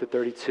 31 to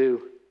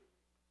 32,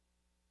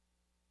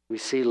 we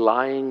see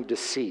lying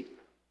deceit.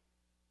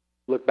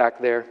 Look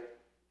back there.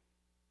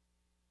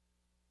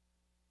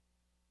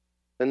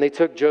 Then they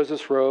took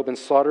Joseph's robe and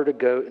slaughtered a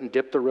goat and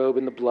dipped the robe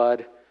in the blood.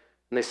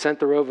 And they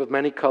sent the robe of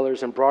many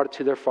colors and brought it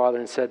to their father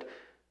and said,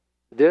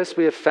 "This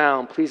we have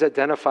found. Please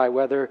identify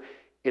whether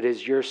it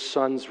is your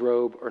son's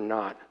robe or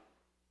not."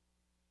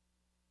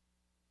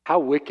 How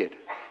wicked.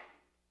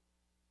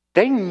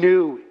 They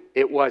knew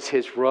it was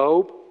his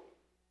robe,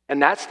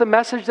 and that's the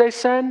message they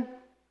send?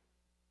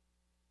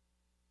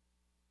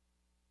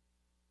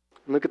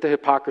 Look at the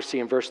hypocrisy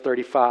in verse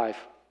 35.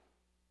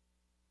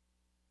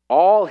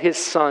 All his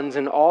sons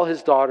and all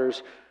his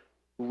daughters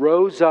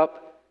rose up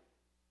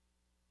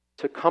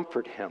to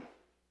comfort him.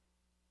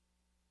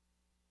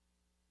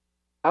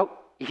 How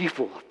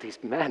evil of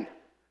these men.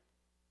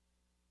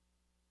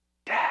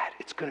 Dad,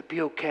 it's going to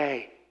be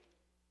okay.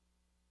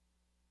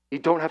 You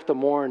don't have to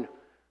mourn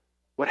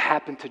what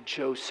happened to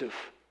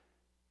Joseph.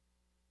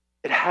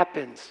 It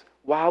happens.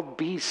 Wild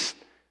beasts.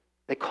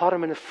 They caught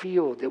him in a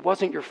field. It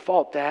wasn't your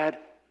fault, Dad.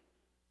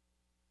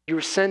 You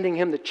were sending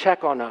him to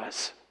check on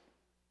us.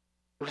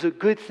 It was a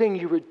good thing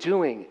you were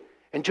doing.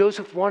 And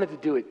Joseph wanted to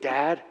do it,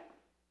 Dad.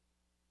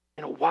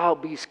 And a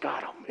wild beast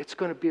got him. It's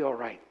going to be all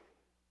right.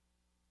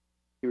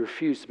 He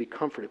refused to be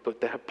comforted. But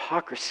the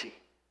hypocrisy.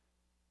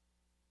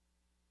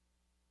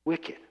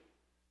 Wicked.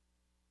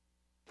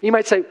 You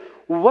might say,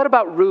 well, what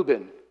about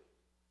Reuben?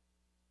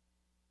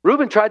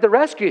 Reuben tried to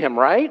rescue him,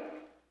 right?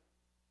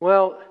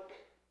 Well,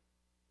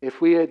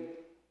 if we had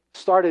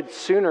started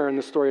sooner in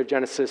the story of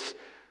Genesis,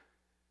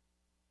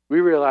 we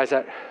realize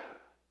that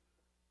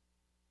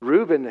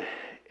Reuben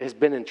has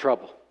been in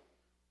trouble.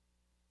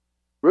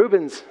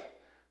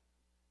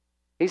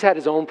 He's had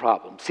his own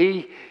problems.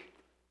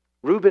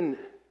 Reuben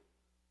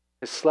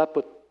has slept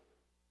with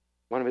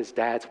one of his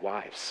dad's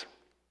wives,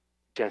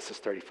 Genesis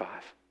 35.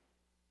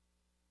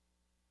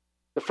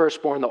 The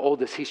firstborn, the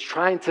oldest, he's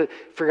trying to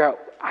figure out,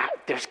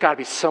 there's got to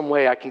be some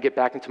way I can get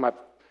back into my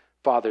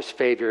father's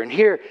favor. And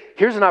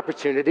here's an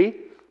opportunity.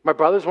 My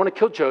brothers want to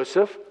kill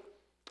Joseph.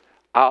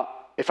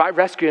 If I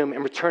rescue him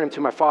and return him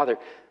to my father,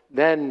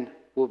 then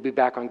we'll be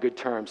back on good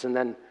terms. And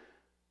then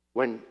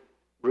when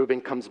Reuben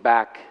comes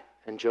back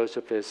and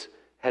Joseph is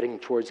heading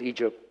towards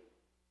Egypt,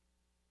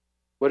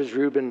 what does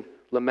Reuben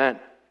lament?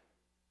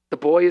 The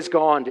boy is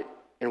gone,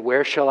 and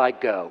where shall I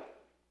go?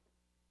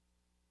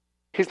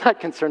 He's not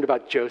concerned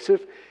about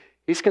Joseph.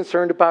 He's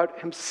concerned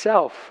about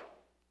himself.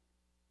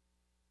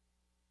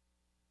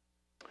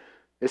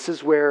 This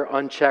is where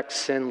unchecked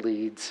sin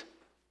leads.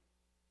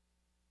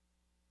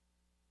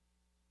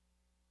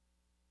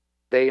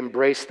 They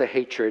embrace the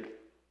hatred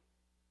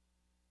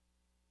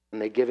and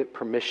they give it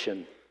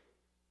permission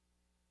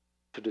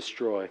to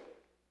destroy.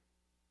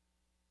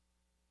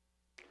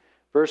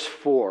 Verse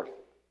 4,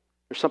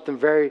 there's something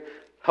very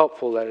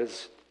helpful that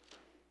is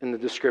in the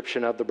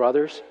description of the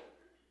brothers.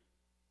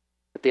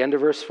 At the end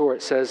of verse 4,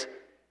 it says,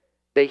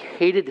 they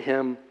hated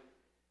him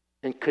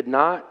and could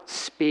not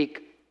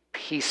speak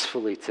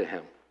peacefully to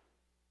him.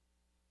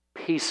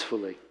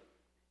 Peacefully.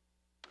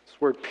 This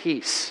word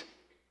peace.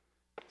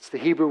 It's the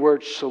Hebrew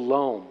word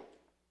shalom.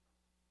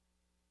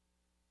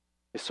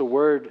 It's a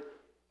word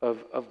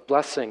of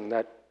blessing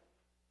that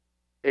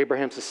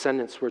Abraham's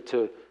descendants were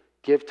to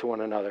give to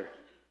one another.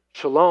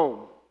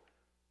 Shalom.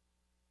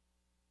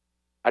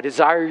 I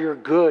desire your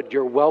good,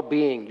 your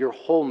well-being, your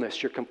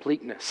wholeness, your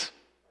completeness.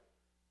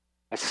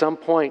 At some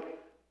point,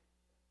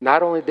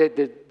 not only did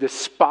they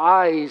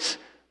despise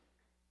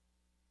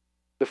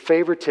the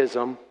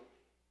favoritism,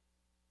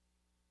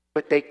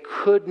 but they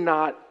could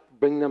not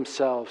bring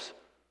themselves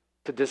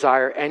to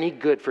desire any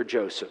good for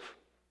Joseph.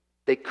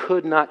 They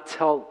could not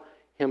tell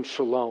him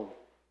shalom.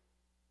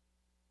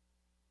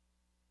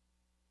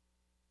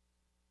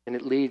 And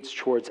it leads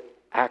towards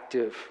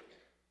active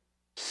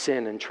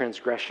sin and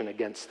transgression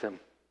against him.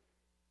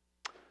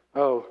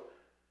 Oh,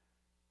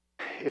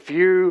 if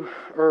you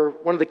are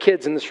one of the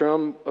kids in this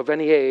room of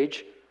any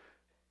age,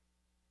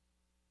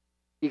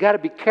 you got to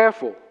be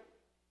careful.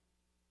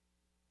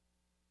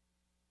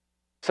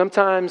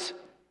 Sometimes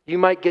you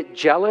might get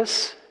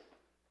jealous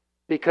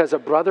because a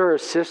brother or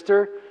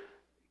sister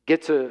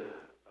gets a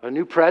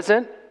new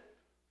present,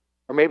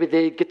 or maybe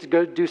they get to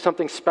go do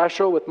something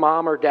special with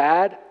mom or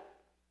dad.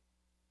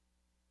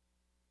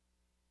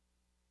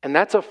 And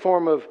that's a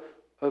form of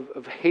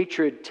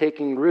hatred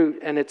taking root,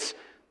 and it's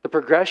the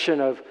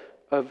progression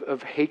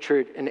of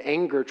hatred and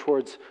anger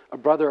towards a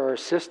brother or a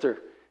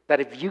sister, that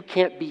if you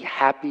can't be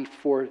happy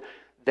for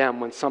them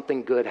when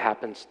something good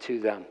happens to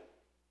them,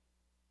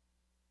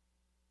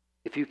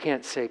 if you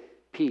can't say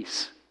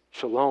peace,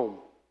 shalom,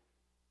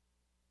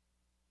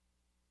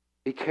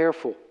 be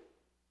careful.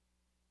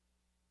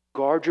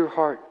 Guard your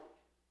heart.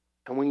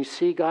 And when you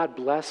see God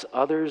bless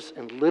others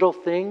in little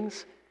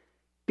things,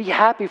 Be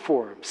happy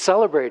for them.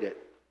 Celebrate it.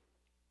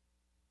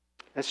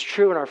 That's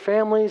true in our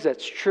families.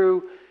 That's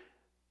true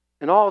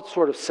in all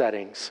sort of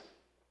settings.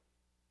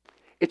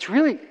 It's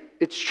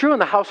true in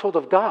the household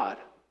of God.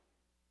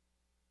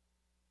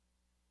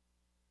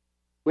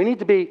 We need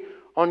to be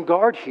on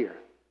guard here.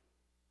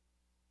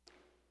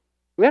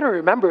 We got to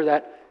remember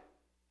that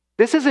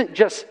this isn't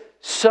just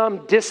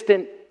some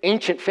distant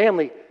ancient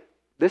family.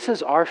 This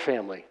is our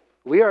family.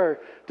 We are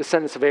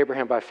descendants of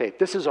Abraham by faith.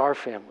 This is our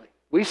family.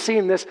 We've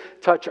seen this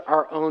touch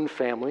our own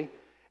family.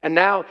 And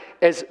now,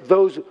 as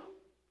those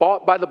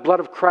bought by the blood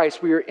of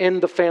Christ, we are in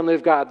the family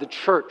of God, the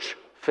church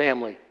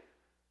family.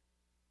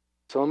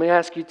 So let me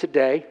ask you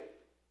today,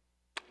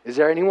 is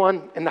there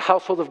anyone in the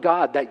household of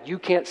God that you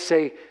can't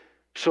say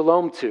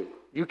shalom to,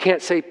 you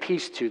can't say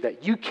peace to,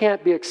 that you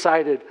can't be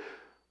excited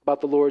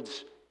about the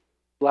Lord's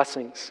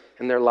blessings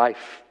in their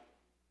life?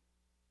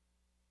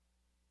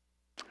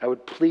 I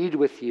would plead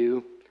with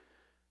you,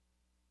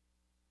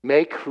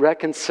 make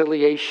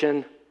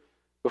reconciliation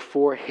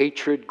before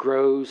hatred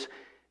grows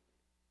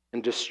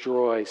and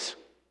destroys.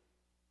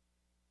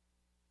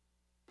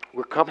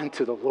 We're coming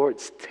to the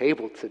Lord's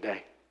table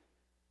today.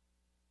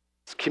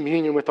 It's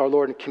communion with our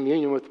Lord and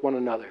communion with one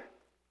another.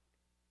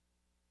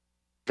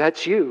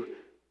 That's you.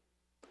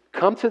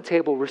 Come to the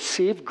table,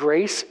 receive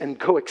grace, and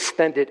go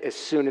extend it as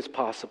soon as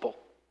possible.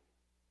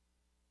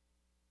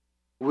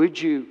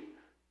 Would you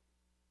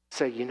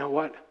say, you know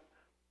what?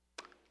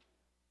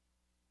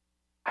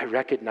 I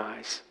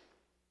recognize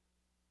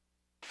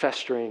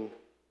festering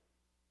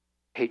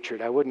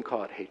hatred. I wouldn't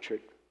call it hatred.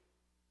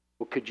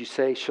 Well, could you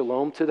say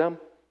shalom to them?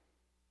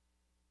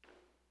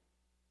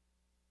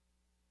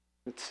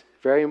 It's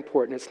very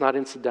important. It's not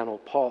incidental.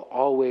 Paul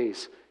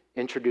always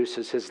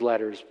introduces his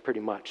letters pretty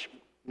much.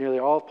 Nearly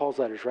all of Paul's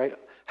letters, right?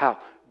 How?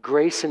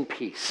 Grace and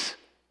peace.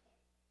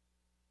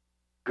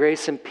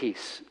 Grace and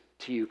peace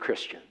to you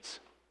Christians.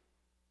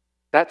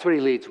 That's what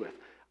he leads with.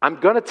 I'm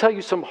going to tell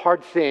you some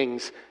hard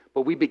things,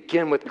 but we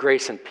begin with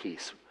grace and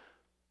peace.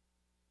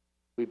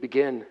 We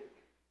begin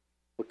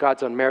with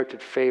God's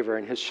unmerited favor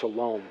and his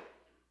shalom.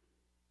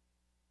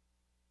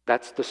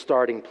 That's the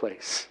starting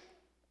place.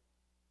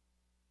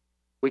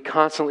 We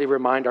constantly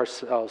remind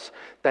ourselves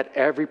that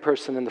every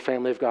person in the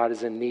family of God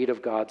is in need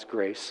of God's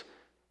grace,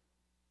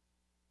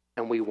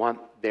 and we want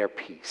their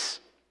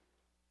peace.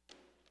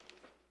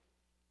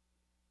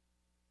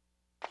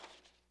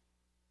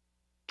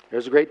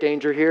 There's a great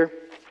danger here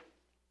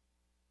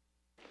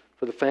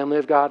for the family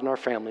of God and our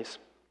families.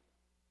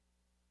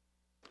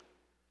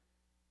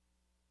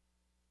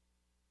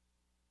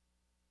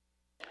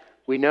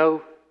 We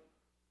know,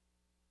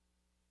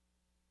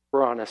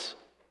 we're honest,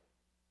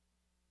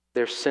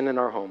 there's sin in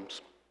our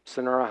homes,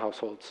 sin in our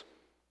households.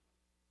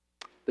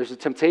 There's a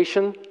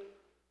temptation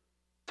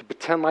to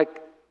pretend like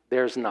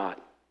there's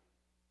not.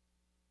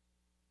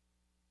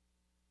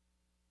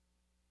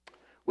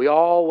 We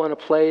all want to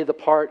play the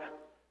part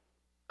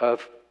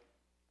of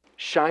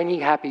shiny,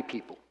 happy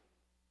people.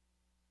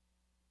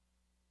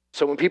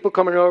 So when people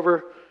coming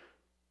over,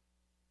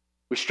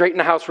 we straighten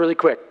the house really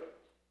quick.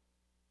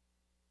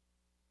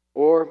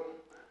 Or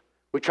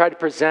we try to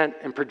present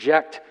and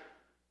project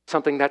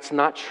something that's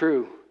not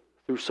true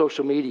through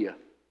social media.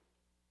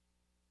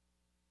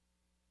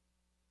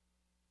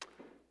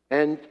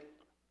 And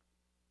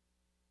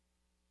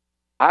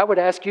I would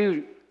ask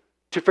you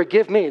to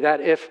forgive me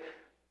that if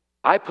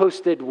I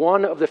posted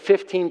one of the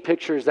 15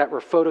 pictures that were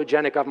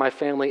photogenic of my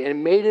family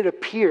and made it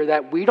appear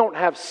that we don't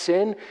have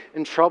sin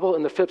and trouble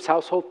in the Phipps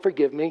household,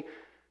 forgive me.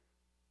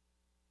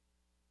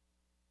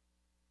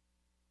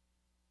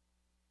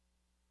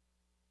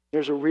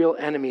 There's a real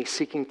enemy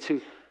seeking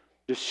to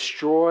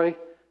destroy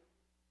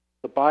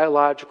the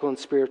biological and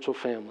spiritual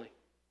family.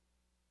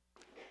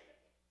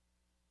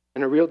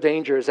 And a real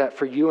danger is that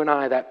for you and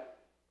I, that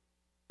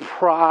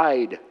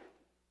pride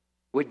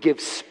would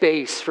give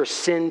space for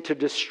sin to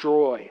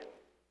destroy.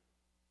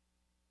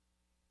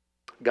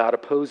 God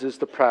opposes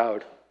the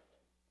proud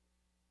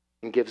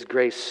and gives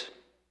grace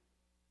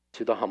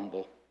to the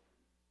humble.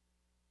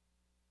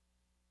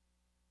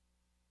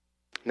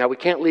 Now, we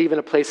can't leave in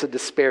a place of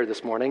despair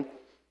this morning.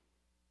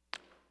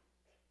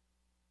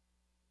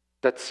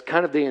 That's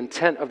kind of the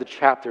intent of the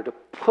chapter, to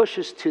push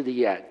us to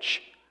the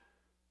edge.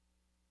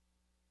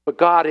 But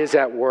God is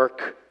at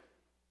work.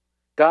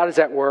 God is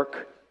at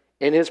work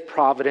in his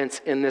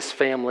providence in this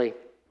family.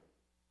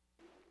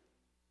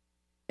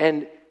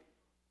 And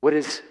what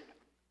is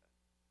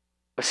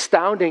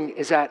astounding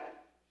is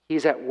that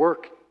he's at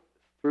work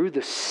through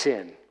the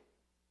sin.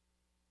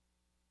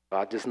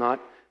 God does not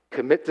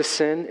commit the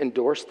sin,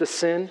 endorse the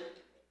sin,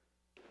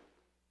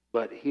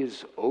 but he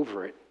is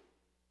over it.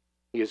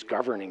 He is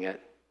governing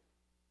it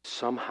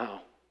somehow.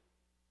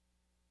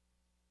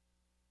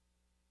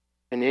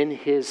 And in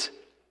his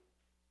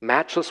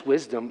matchless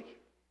wisdom,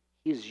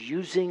 he is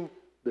using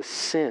the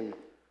sin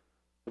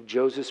of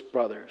Joseph's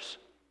brothers.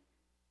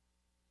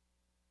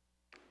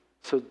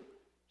 So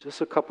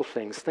just a couple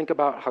things. Think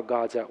about how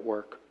God's at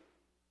work.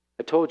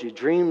 I told you,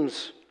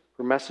 dreams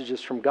were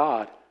messages from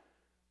God.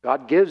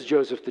 God gives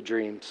Joseph the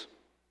dreams.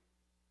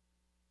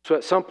 So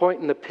at some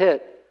point in the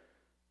pit,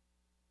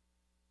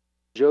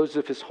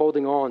 Joseph is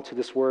holding on to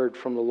this word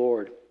from the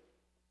Lord.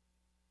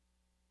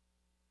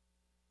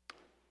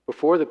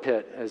 Before the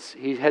pit, as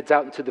he heads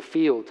out into the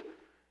field,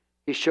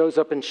 he shows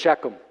up in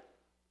Shechem.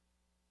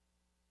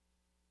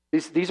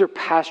 These are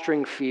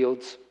pasturing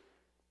fields.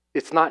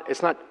 It's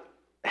not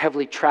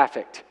heavily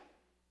trafficked.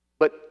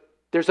 But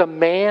there's a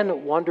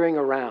man wandering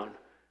around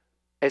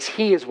as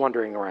he is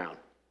wandering around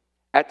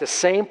at the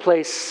same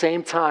place,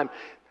 same time.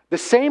 The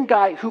same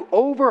guy who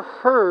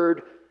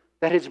overheard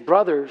that his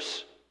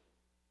brothers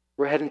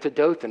were heading to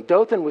Dothan.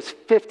 Dothan was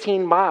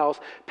 15 miles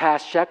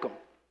past Shechem.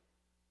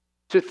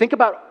 So think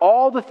about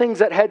all the things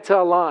that had to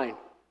align.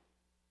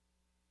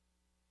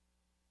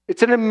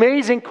 It's an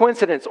amazing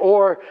coincidence,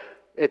 or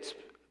it's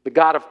the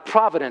God of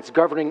providence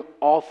governing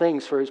all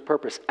things for his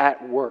purpose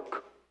at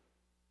work.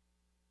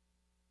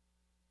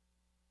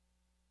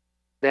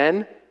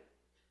 Then,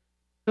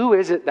 who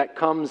is it that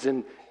comes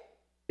and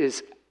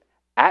is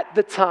at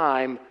the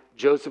time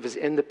Joseph is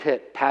in the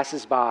pit,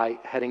 passes by,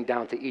 heading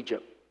down to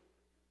Egypt?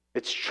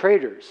 It's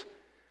traders.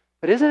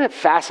 But isn't it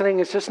fascinating?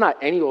 It's just not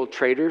any old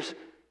traders.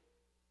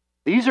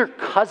 These are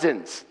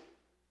cousins,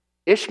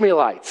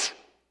 Ishmaelites.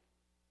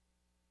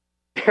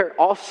 They're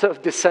also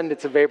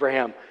descendants of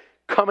Abraham,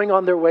 coming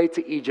on their way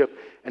to Egypt,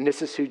 and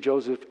this is who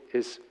Joseph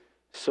is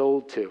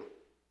sold to. And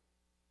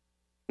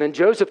then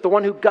Joseph, the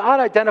one who God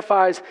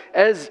identifies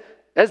as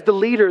the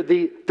leader,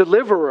 the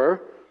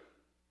deliverer,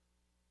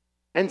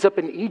 ends up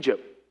in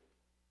Egypt.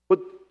 Well,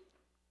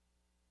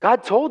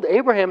 God told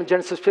Abraham in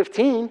Genesis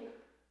 15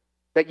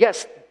 that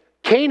yes,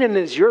 Canaan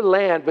is your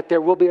land, but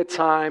there will be a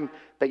time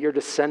that your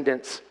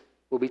descendants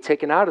will be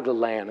taken out of the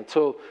land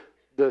until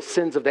the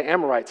sins of the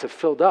Amorites have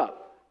filled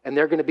up, and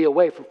they're going to be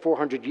away for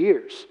 400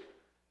 years.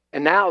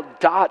 And now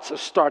dots are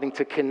starting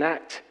to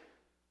connect.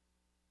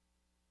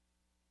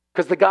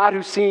 Because the God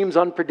who seems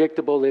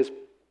unpredictable is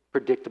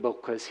predictable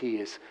because he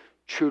is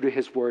true to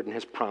his word and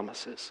his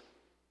promises.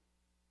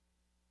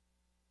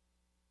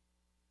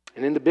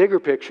 And in the bigger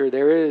picture,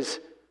 there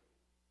is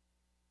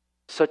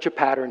such a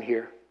pattern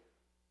here.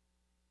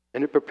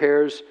 And it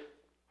prepares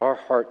our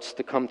hearts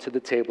to come to the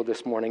table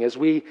this morning as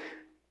we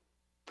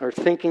are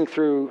thinking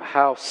through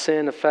how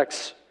sin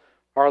affects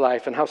our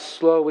life and how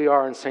slow we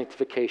are in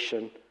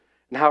sanctification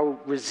and how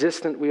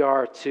resistant we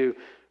are to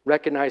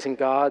recognizing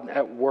God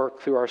at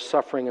work through our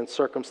suffering and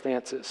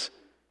circumstances.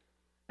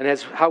 And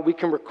as how we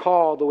can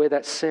recall the way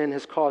that sin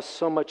has caused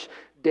so much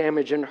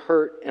damage and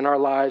hurt in our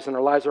lives and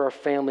our lives of our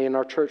family and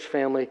our church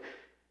family,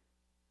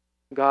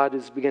 God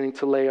is beginning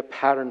to lay a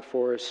pattern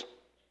for us.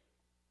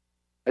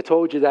 I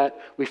told you that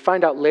we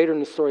find out later in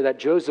the story that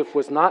Joseph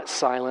was not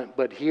silent,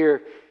 but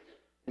here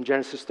in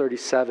Genesis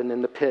 37,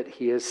 in the pit,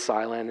 he is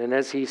silent. And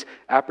as he's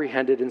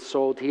apprehended and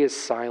sold, he is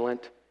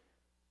silent.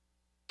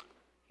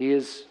 He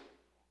is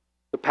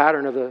the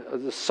pattern of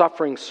the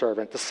suffering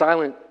servant, the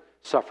silent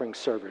suffering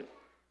servant.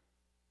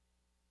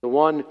 The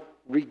one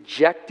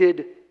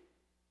rejected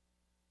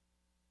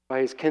by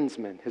his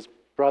kinsmen, his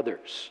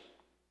brothers.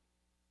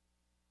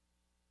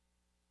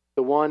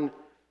 The one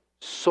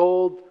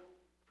sold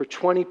for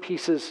 20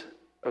 pieces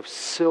of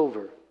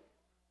silver.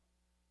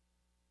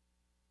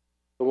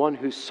 The one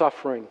whose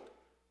suffering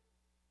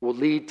will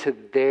lead to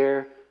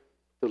their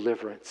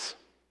deliverance.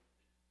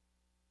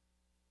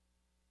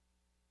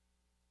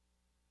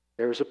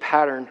 There is a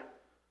pattern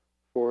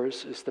for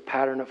us. It's the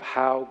pattern of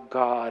how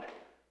God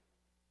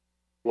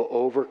will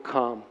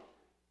overcome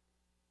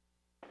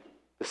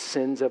the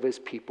sins of his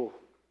people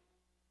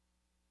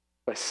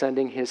by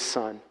sending his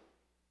Son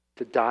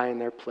to die in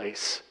their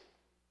place.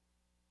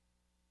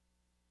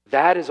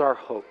 That is our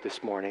hope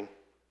this morning.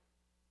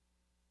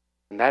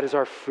 And that is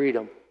our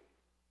freedom.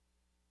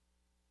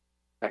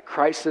 That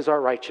Christ is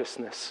our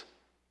righteousness.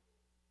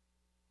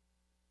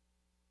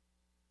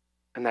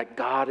 And that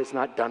God is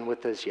not done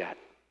with us yet.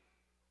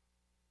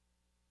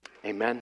 Amen.